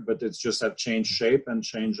there, but it's just have changed shape and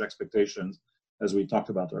changed expectations, as we talked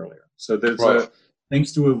about earlier. So there's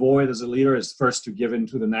things to avoid as a leader is first to give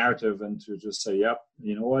into the narrative and to just say, "Yep,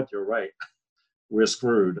 you know what, you're right. We're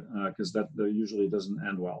screwed," because that usually doesn't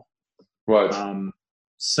end well. Right.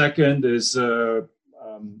 Second is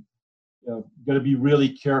got to be really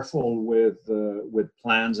careful with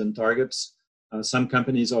plans and targets. Some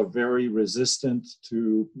companies are very resistant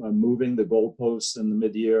to moving the goalposts in the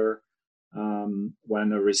mid-year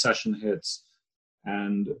when a recession hits,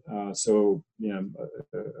 and so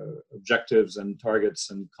objectives and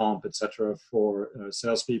targets and comp, etc., for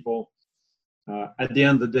salespeople. At the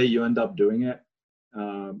end of the day, you end up doing it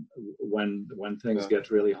when things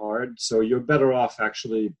get really hard. So you're better off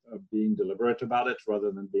actually being deliberate about it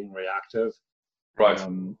rather than being reactive. Right.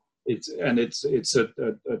 It's a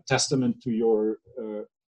testament to your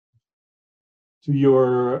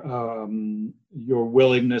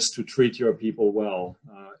willingness to treat your people well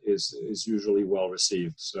is usually well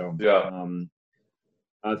received. So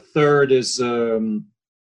third is to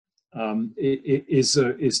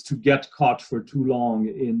get caught for too long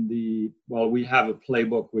in the, well, we have a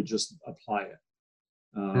playbook, we just apply it,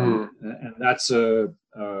 and that's you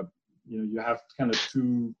have kind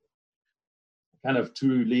of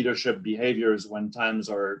two leadership behaviors when times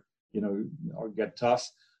are or get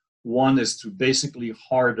tough. One is to basically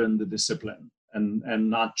harden the discipline and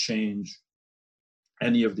not change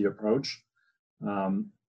any of the approach,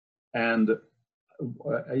 and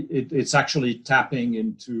it's actually tapping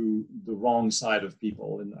into the wrong side of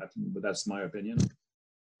people, but that's my opinion.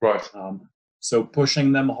 Right. So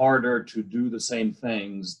pushing them harder to do the same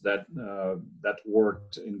things that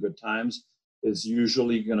worked in good times is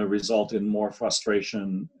usually going to result in more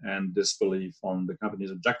frustration and disbelief on the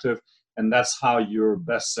company's objective, and that's how your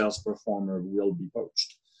best sales performer will be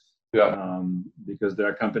poached. Because there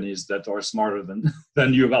are companies that are smarter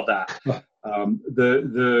than you about that.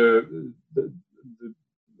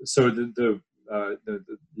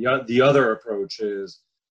 The other approach is,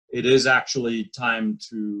 it is actually time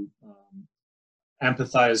to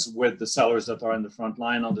empathize with the sellers that are in the front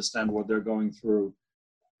line, understand what they're going through,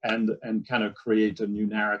 and kind of create a new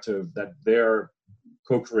narrative that they're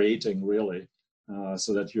co-creating, really,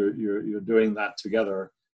 so that you're doing that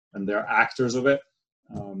together and they're actors of it.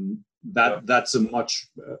 That's a much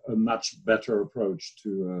better approach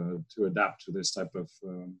to adapt to this type of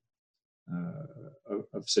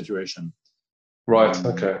situation. Right.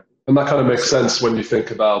 Okay. And that kind of makes sense when you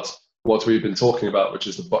think about what we've been talking about, which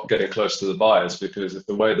is getting close to the buyers, because if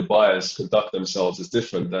the way the buyers conduct themselves is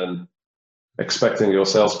different, then expecting your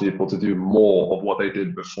salespeople to do more of what they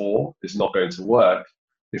did before is not going to work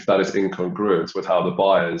if that is incongruent with how the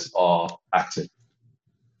buyers are acting.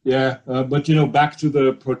 Yeah, but back to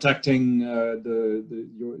the protecting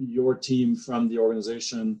your team from the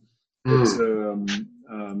organization. It's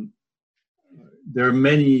there are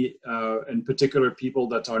many, in particular, people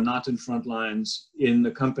that are not in front lines in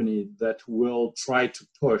the company that will try to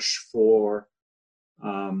push for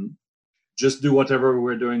just do whatever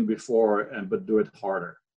we're doing before, but do it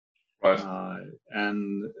harder. Right.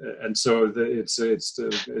 And so it's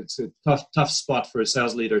a tough spot for a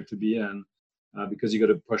sales leader to be in, because you got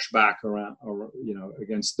to push back around, or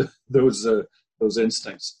against those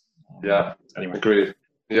instincts. Yeah. Anyway. Agreed.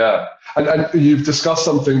 Yeah. And you've discussed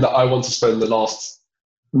something that I want to spend the last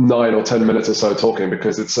 9 or 10 minutes or so talking,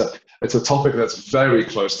 because it's a topic that's very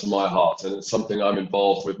close to my heart, and it's something I'm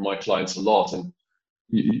involved with my clients a lot. And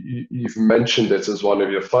you've mentioned it as one of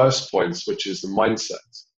your first points, which is the mindset.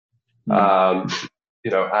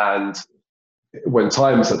 And when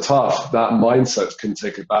times are tough, that mindset can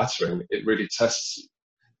take a battering. It really tests you.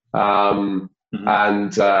 And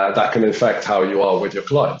that can affect how you are with your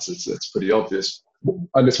clients. It's pretty obvious.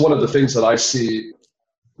 And it's one of the things that I see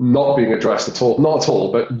not being addressed at all, not at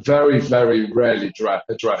all, but very, very rarely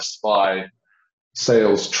addressed by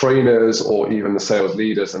sales trainers or even the sales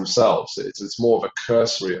leaders themselves. It's more of a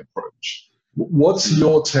cursory approach. What's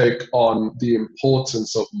your take on the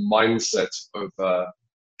importance of mindset of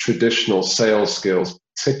traditional sales skills,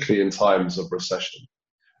 particularly in times of recession?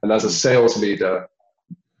 And as a sales leader,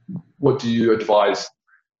 what do you advise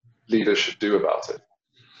leaders should do about it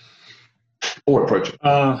or approach it?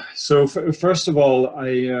 So first of all, I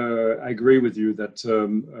agree with you that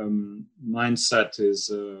mindset is,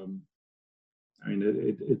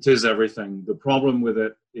 it is everything. The problem with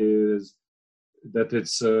it is that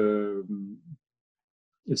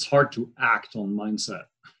it's hard to act on mindset.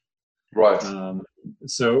 Right.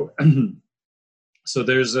 So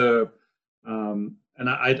there's and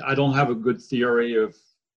I don't have a good theory of,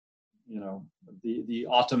 the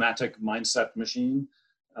automatic mindset machine,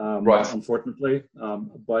 right. Unfortunately.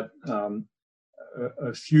 But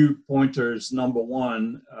a few pointers. Number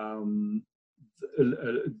one,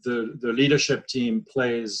 the leadership team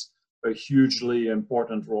plays a hugely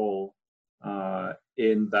important role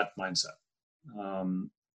in that mindset.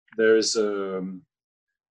 There's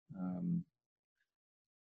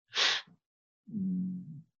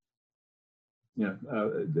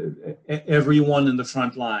everyone in the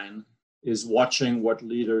front line is watching what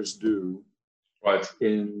leaders do, right,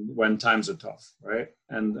 when times are tough, right?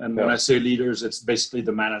 And when I say leaders, it's basically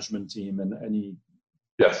the management team in any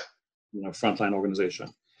frontline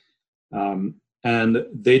organization. And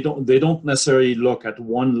they don't necessarily look at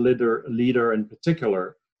one leader in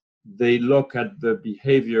particular. They look at the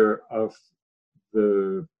behavior of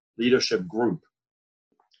the leadership group.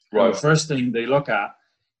 Right. And the first thing they look at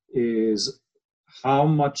is how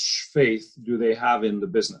much faith do they have in the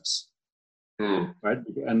business, right?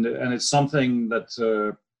 And it's something that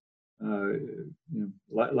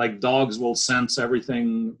like dogs will sense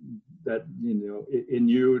everything that in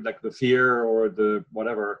you, like the fear or the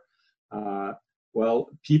whatever. Well,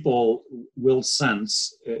 people will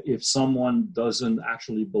sense if someone doesn't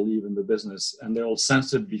actually believe in the business, and they'll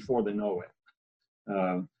sense it before they know it.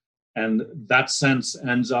 And that sense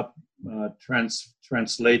ends up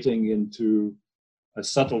translating into a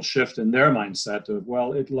subtle shift in their mindset of,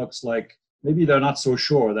 well, it looks like maybe they're not so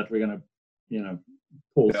sure that we're going to,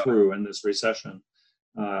 pull through in this recession.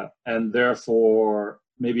 And therefore,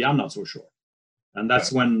 maybe I'm not so sure. And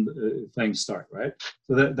that's when things start, right?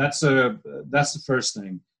 So that's the first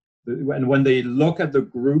thing. And when they look at the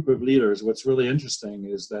group of leaders, what's really interesting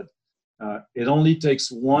is that it only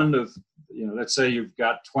takes one of, let's say you've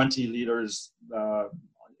got 20 leaders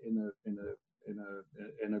in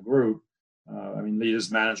a group.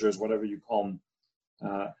 Leaders, managers, whatever you call them.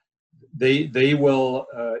 They will,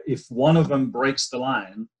 if one of them breaks the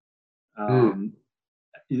line,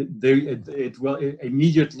 it will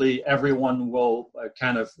immediately, everyone will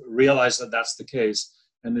kind of realize that that's the case,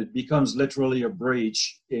 and it becomes literally a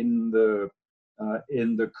breach in the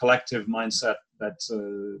collective mindset that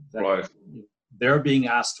right. they're being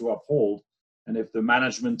asked to uphold. And if the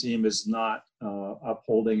management team is not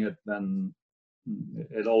upholding it, then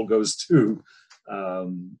it all goes to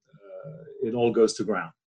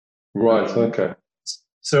ground. Right. Okay.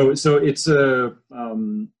 So it's a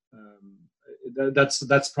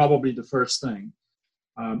that's probably the first thing.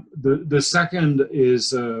 The second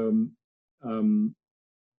is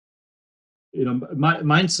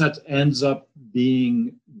mindset ends up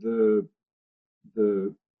being the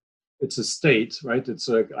it's a state, right? It's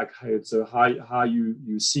how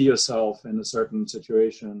you see yourself in a certain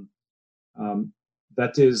situation.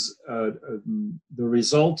 That is the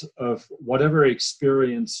result of whatever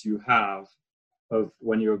experience you have of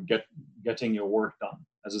when you're getting your work done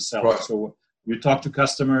as a seller. Right. So you talk to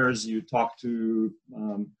customers, you talk to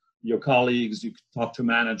your colleagues, you can talk to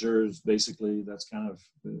managers, basically, that's kind of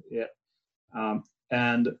it.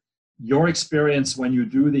 And your experience when you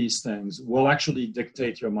do these things will actually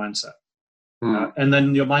dictate your mindset. And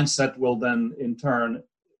then your mindset will then, in turn,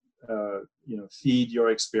 feed your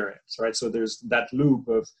experience, right? So there's that loop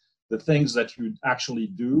of the things that you actually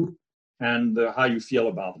do and how you feel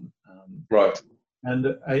about them. Right.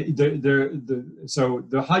 And so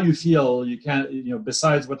the how you feel, you can't,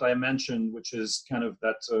 besides what I mentioned, which is kind of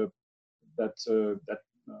that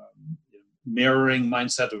mirroring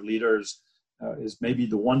mindset of leaders, is maybe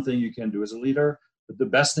the one thing you can do as a leader. But the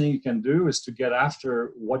best thing you can do is to get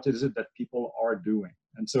after what is it that people are doing.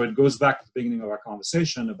 And so it goes back to the beginning of our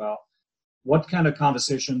conversation about what kind of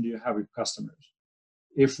conversation do you have with customers?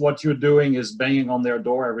 If what you're doing is banging on their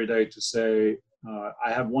door every day to say,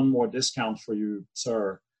 I have one more discount for you,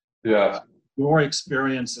 sir. Yeah. Your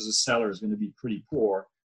experience as a seller is going to be pretty poor.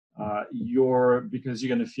 Because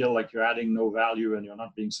you're going to feel like you're adding no value and you're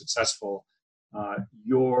not being successful.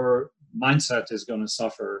 Your mindset is going to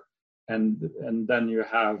suffer, and then you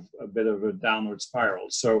have a bit of a downward spiral.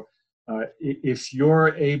 So if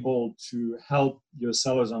you're able to help your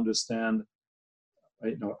sellers understand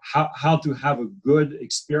how to have a good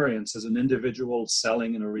experience as an individual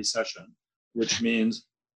selling in a recession, which means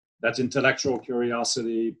that's intellectual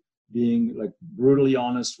curiosity, being like brutally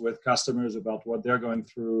honest with customers about what they're going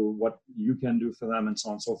through, what you can do for them, and so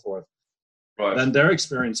on and so forth. Right. Then their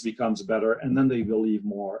experience becomes better, and then they believe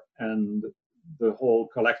more, and the whole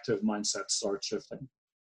collective mindset starts shifting.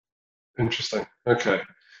 Interesting. Okay.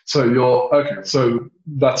 So So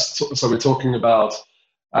we're talking about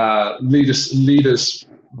leaders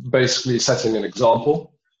basically setting an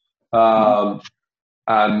example, and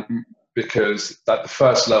because at the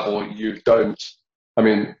first level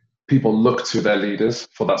people look to their leaders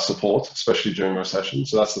for that support, especially during a recession.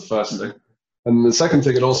 So that's the first thing. And the second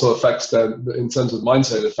thing, it also affects in terms of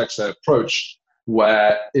mindset, it affects their approach,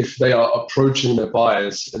 where if they are approaching their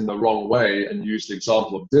buyers in the wrong way and use the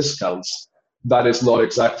example of discounts, that is not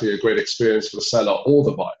exactly a great experience for the seller or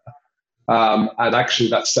the buyer. And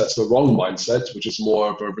actually that sets the wrong mindset, which is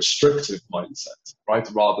more of a restrictive mindset, right?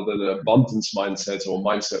 Rather than an abundance mindset or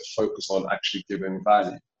mindset focused on actually giving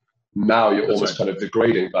value. Now you're almost kind of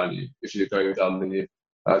degrading value if you're going down the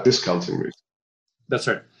discounting route. That's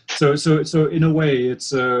right. So in a way,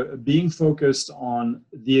 it's being focused on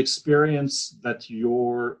the experience that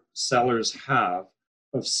your sellers have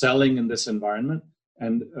of selling in this environment,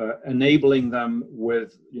 and enabling them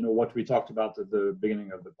with what we talked about at the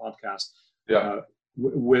beginning of the podcast.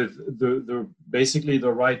 With the basically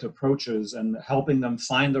the right approaches, and helping them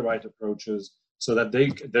find the right approaches so that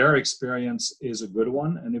their experience is a good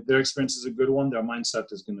one. And if their experience is a good one, their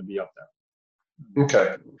mindset is going to be up there.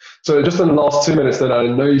 Okay. So just in the last 2 minutes then, I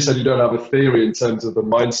know you said you don't have a theory in terms of the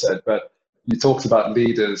mindset, but you talked about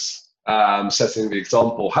leaders setting the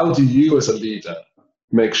example. How do you as a leader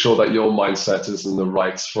make sure that your mindset is in the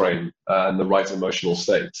right frame and the right emotional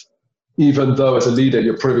state? Even though as a leader,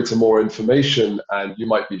 you're privy to more information and you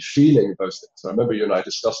might be feeling those things. So I remember you and I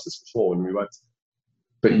discussed this before when we went,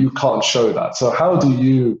 but you can't show that. So how do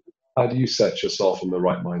you set yourself in the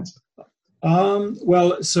right mindset?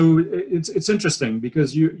 Well, so it's interesting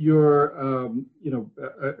because you're a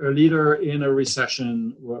leader in a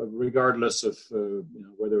recession, regardless of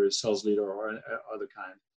whether it's sales leader or other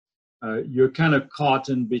kind. You're kind of caught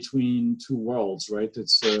in between two worlds, right?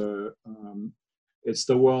 It's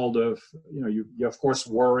the world of you of course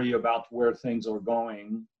worry about where things are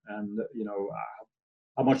going, and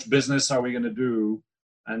how much business are we going to do,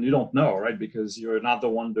 and you don't know, right? Because you're not the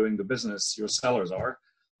one doing the business; your sellers are.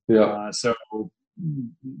 So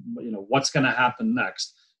what's going to happen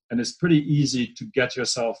next? And it's pretty easy to get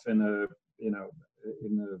yourself in a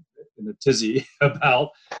tizzy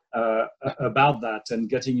about that, and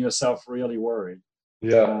getting yourself really worried.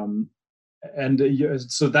 So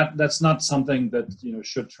that's not something that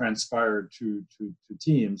should transpire to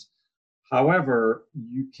teams. However,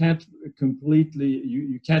 you can't completely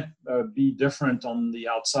you can't be different on the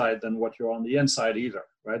outside than what you're on the inside either,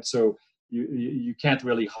 right? So you can't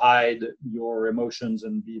really hide your emotions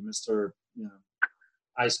and be Mr.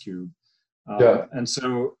 Ice Cube. And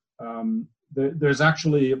so there's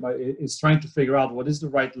actually, it's trying to figure out what is the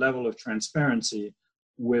right level of transparency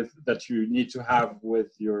that you need to have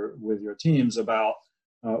with your teams about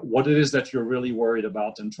what it is that you're really worried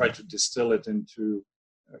about, and try to distill it into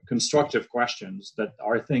constructive questions that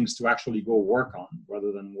are things to actually go work on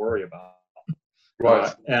rather than worry about.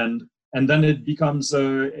 Right. And then it becomes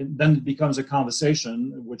a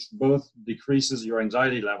conversation which both decreases your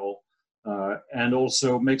anxiety level and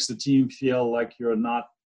also makes the team feel like you're not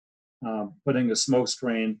putting a smoke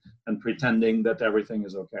screen and pretending that everything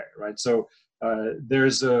is okay, right? So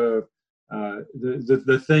there's a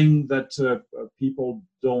the thing that people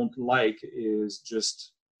don't like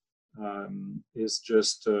is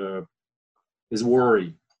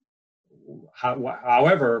worry.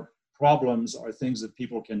 However, problems are things that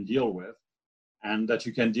people can deal with, and that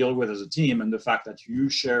you can deal with as a team. And the fact that you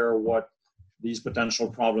share what these potential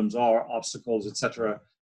problems are, obstacles, etc.,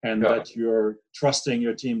 and that you're trusting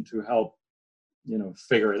your team to help,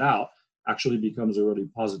 figure it out, actually becomes a really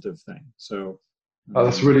positive thing. So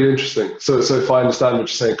that's really interesting. So if I understand what you're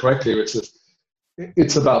saying correctly,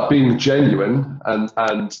 it's about being genuine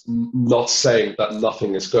and not saying that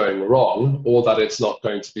nothing is going wrong or that it's not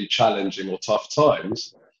going to be challenging or tough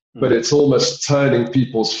times, but it's almost turning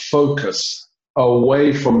people's focus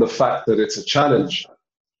away from the fact that it's a challenge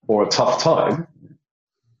or a tough time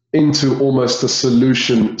into almost a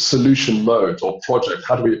solution mode or project.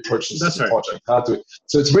 How do we approach this as a project?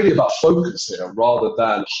 So it's really about focus here rather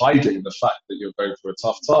than hiding the fact that you're going through a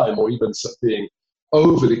tough time or even being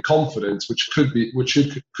overly confident, which could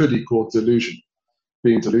equal delusion,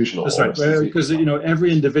 being delusional. That's right, because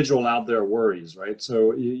every individual out there worries, right?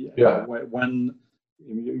 So when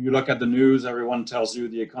you look at the news, everyone tells you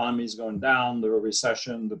the economy is going down, the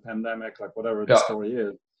recession, the pandemic, like whatever the story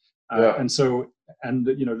is. And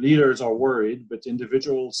leaders are worried, but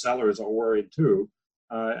individual sellers are worried too,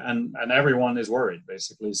 and everyone is worried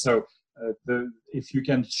basically. So if you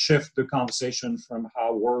can shift the conversation from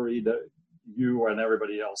how worried you and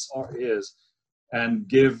everybody else is, and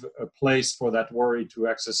give a place for that worry to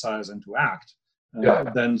exercise and to act,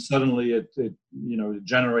 then suddenly it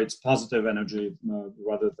generates positive energy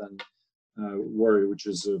rather than worry, which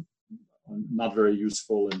is not very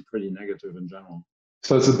useful and pretty negative in general.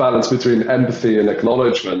 So it's a balance between empathy and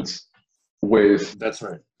acknowledgement with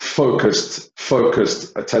focused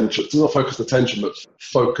attention. It's not focused attention, but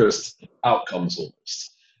focused outcomes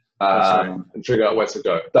almost, and figure out where to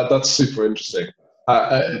go. That's super interesting.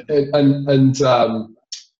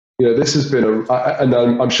 This has been and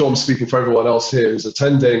I'm sure I'm speaking for everyone else here who's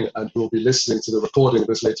attending and who will be listening to the recording of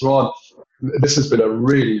this later on. This has been a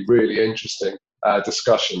really, really interesting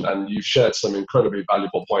discussion, and you've shared some incredibly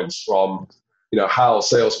valuable points from how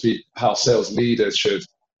sales leaders should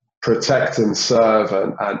protect and serve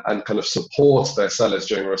and kind of support their sellers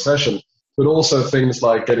during a recession, but also things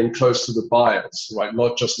like getting close to the buyers, right?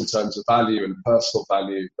 Not just in terms of value and personal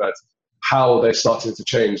value, but how they're starting to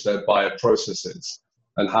change their buyer processes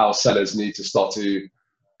and how sellers need to start to,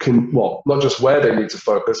 not just where they need to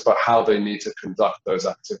focus, but how they need to conduct those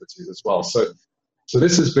activities as well. So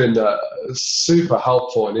this has been a super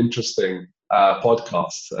helpful and interesting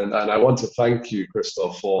podcast. And I want to thank you,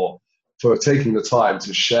 Christophe, for taking the time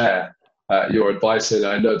to share your advice. And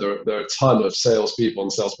I know there are a ton of salespeople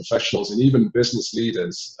and sales professionals and even business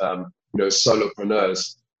leaders,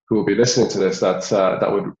 solopreneurs who will be listening to this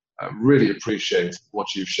that would really appreciate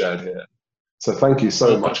what you've shared here. So thank you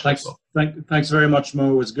so much. Thanks very much,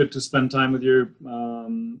 Mo. It was good to spend time with you.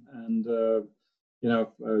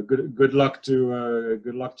 Good luck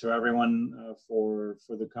to everyone for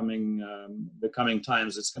the coming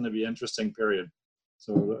times. It's going to be an interesting period.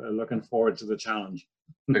 So looking forward to the challenge.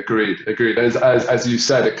 Agreed. As you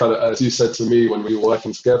said, as you said to me when we were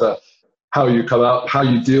working together, how you come out, how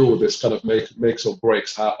you deal with this kind of makes or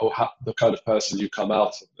breaks how the kind of person you come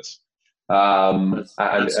out of this.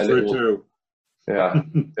 That's true too. Yeah.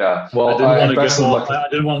 Well, I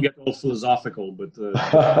didn't want to get all philosophical, but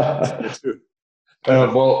it's true.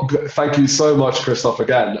 Well, thank you so much, Christophe,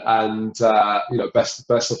 again, and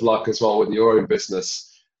best of luck as well with your own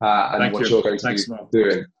business and what you're going to be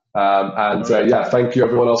doing. Thank you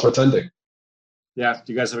everyone else for attending. Yeah,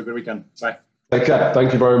 you guys have a good weekend. Bye. Take care.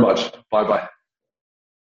 Thank you very much. Bye bye.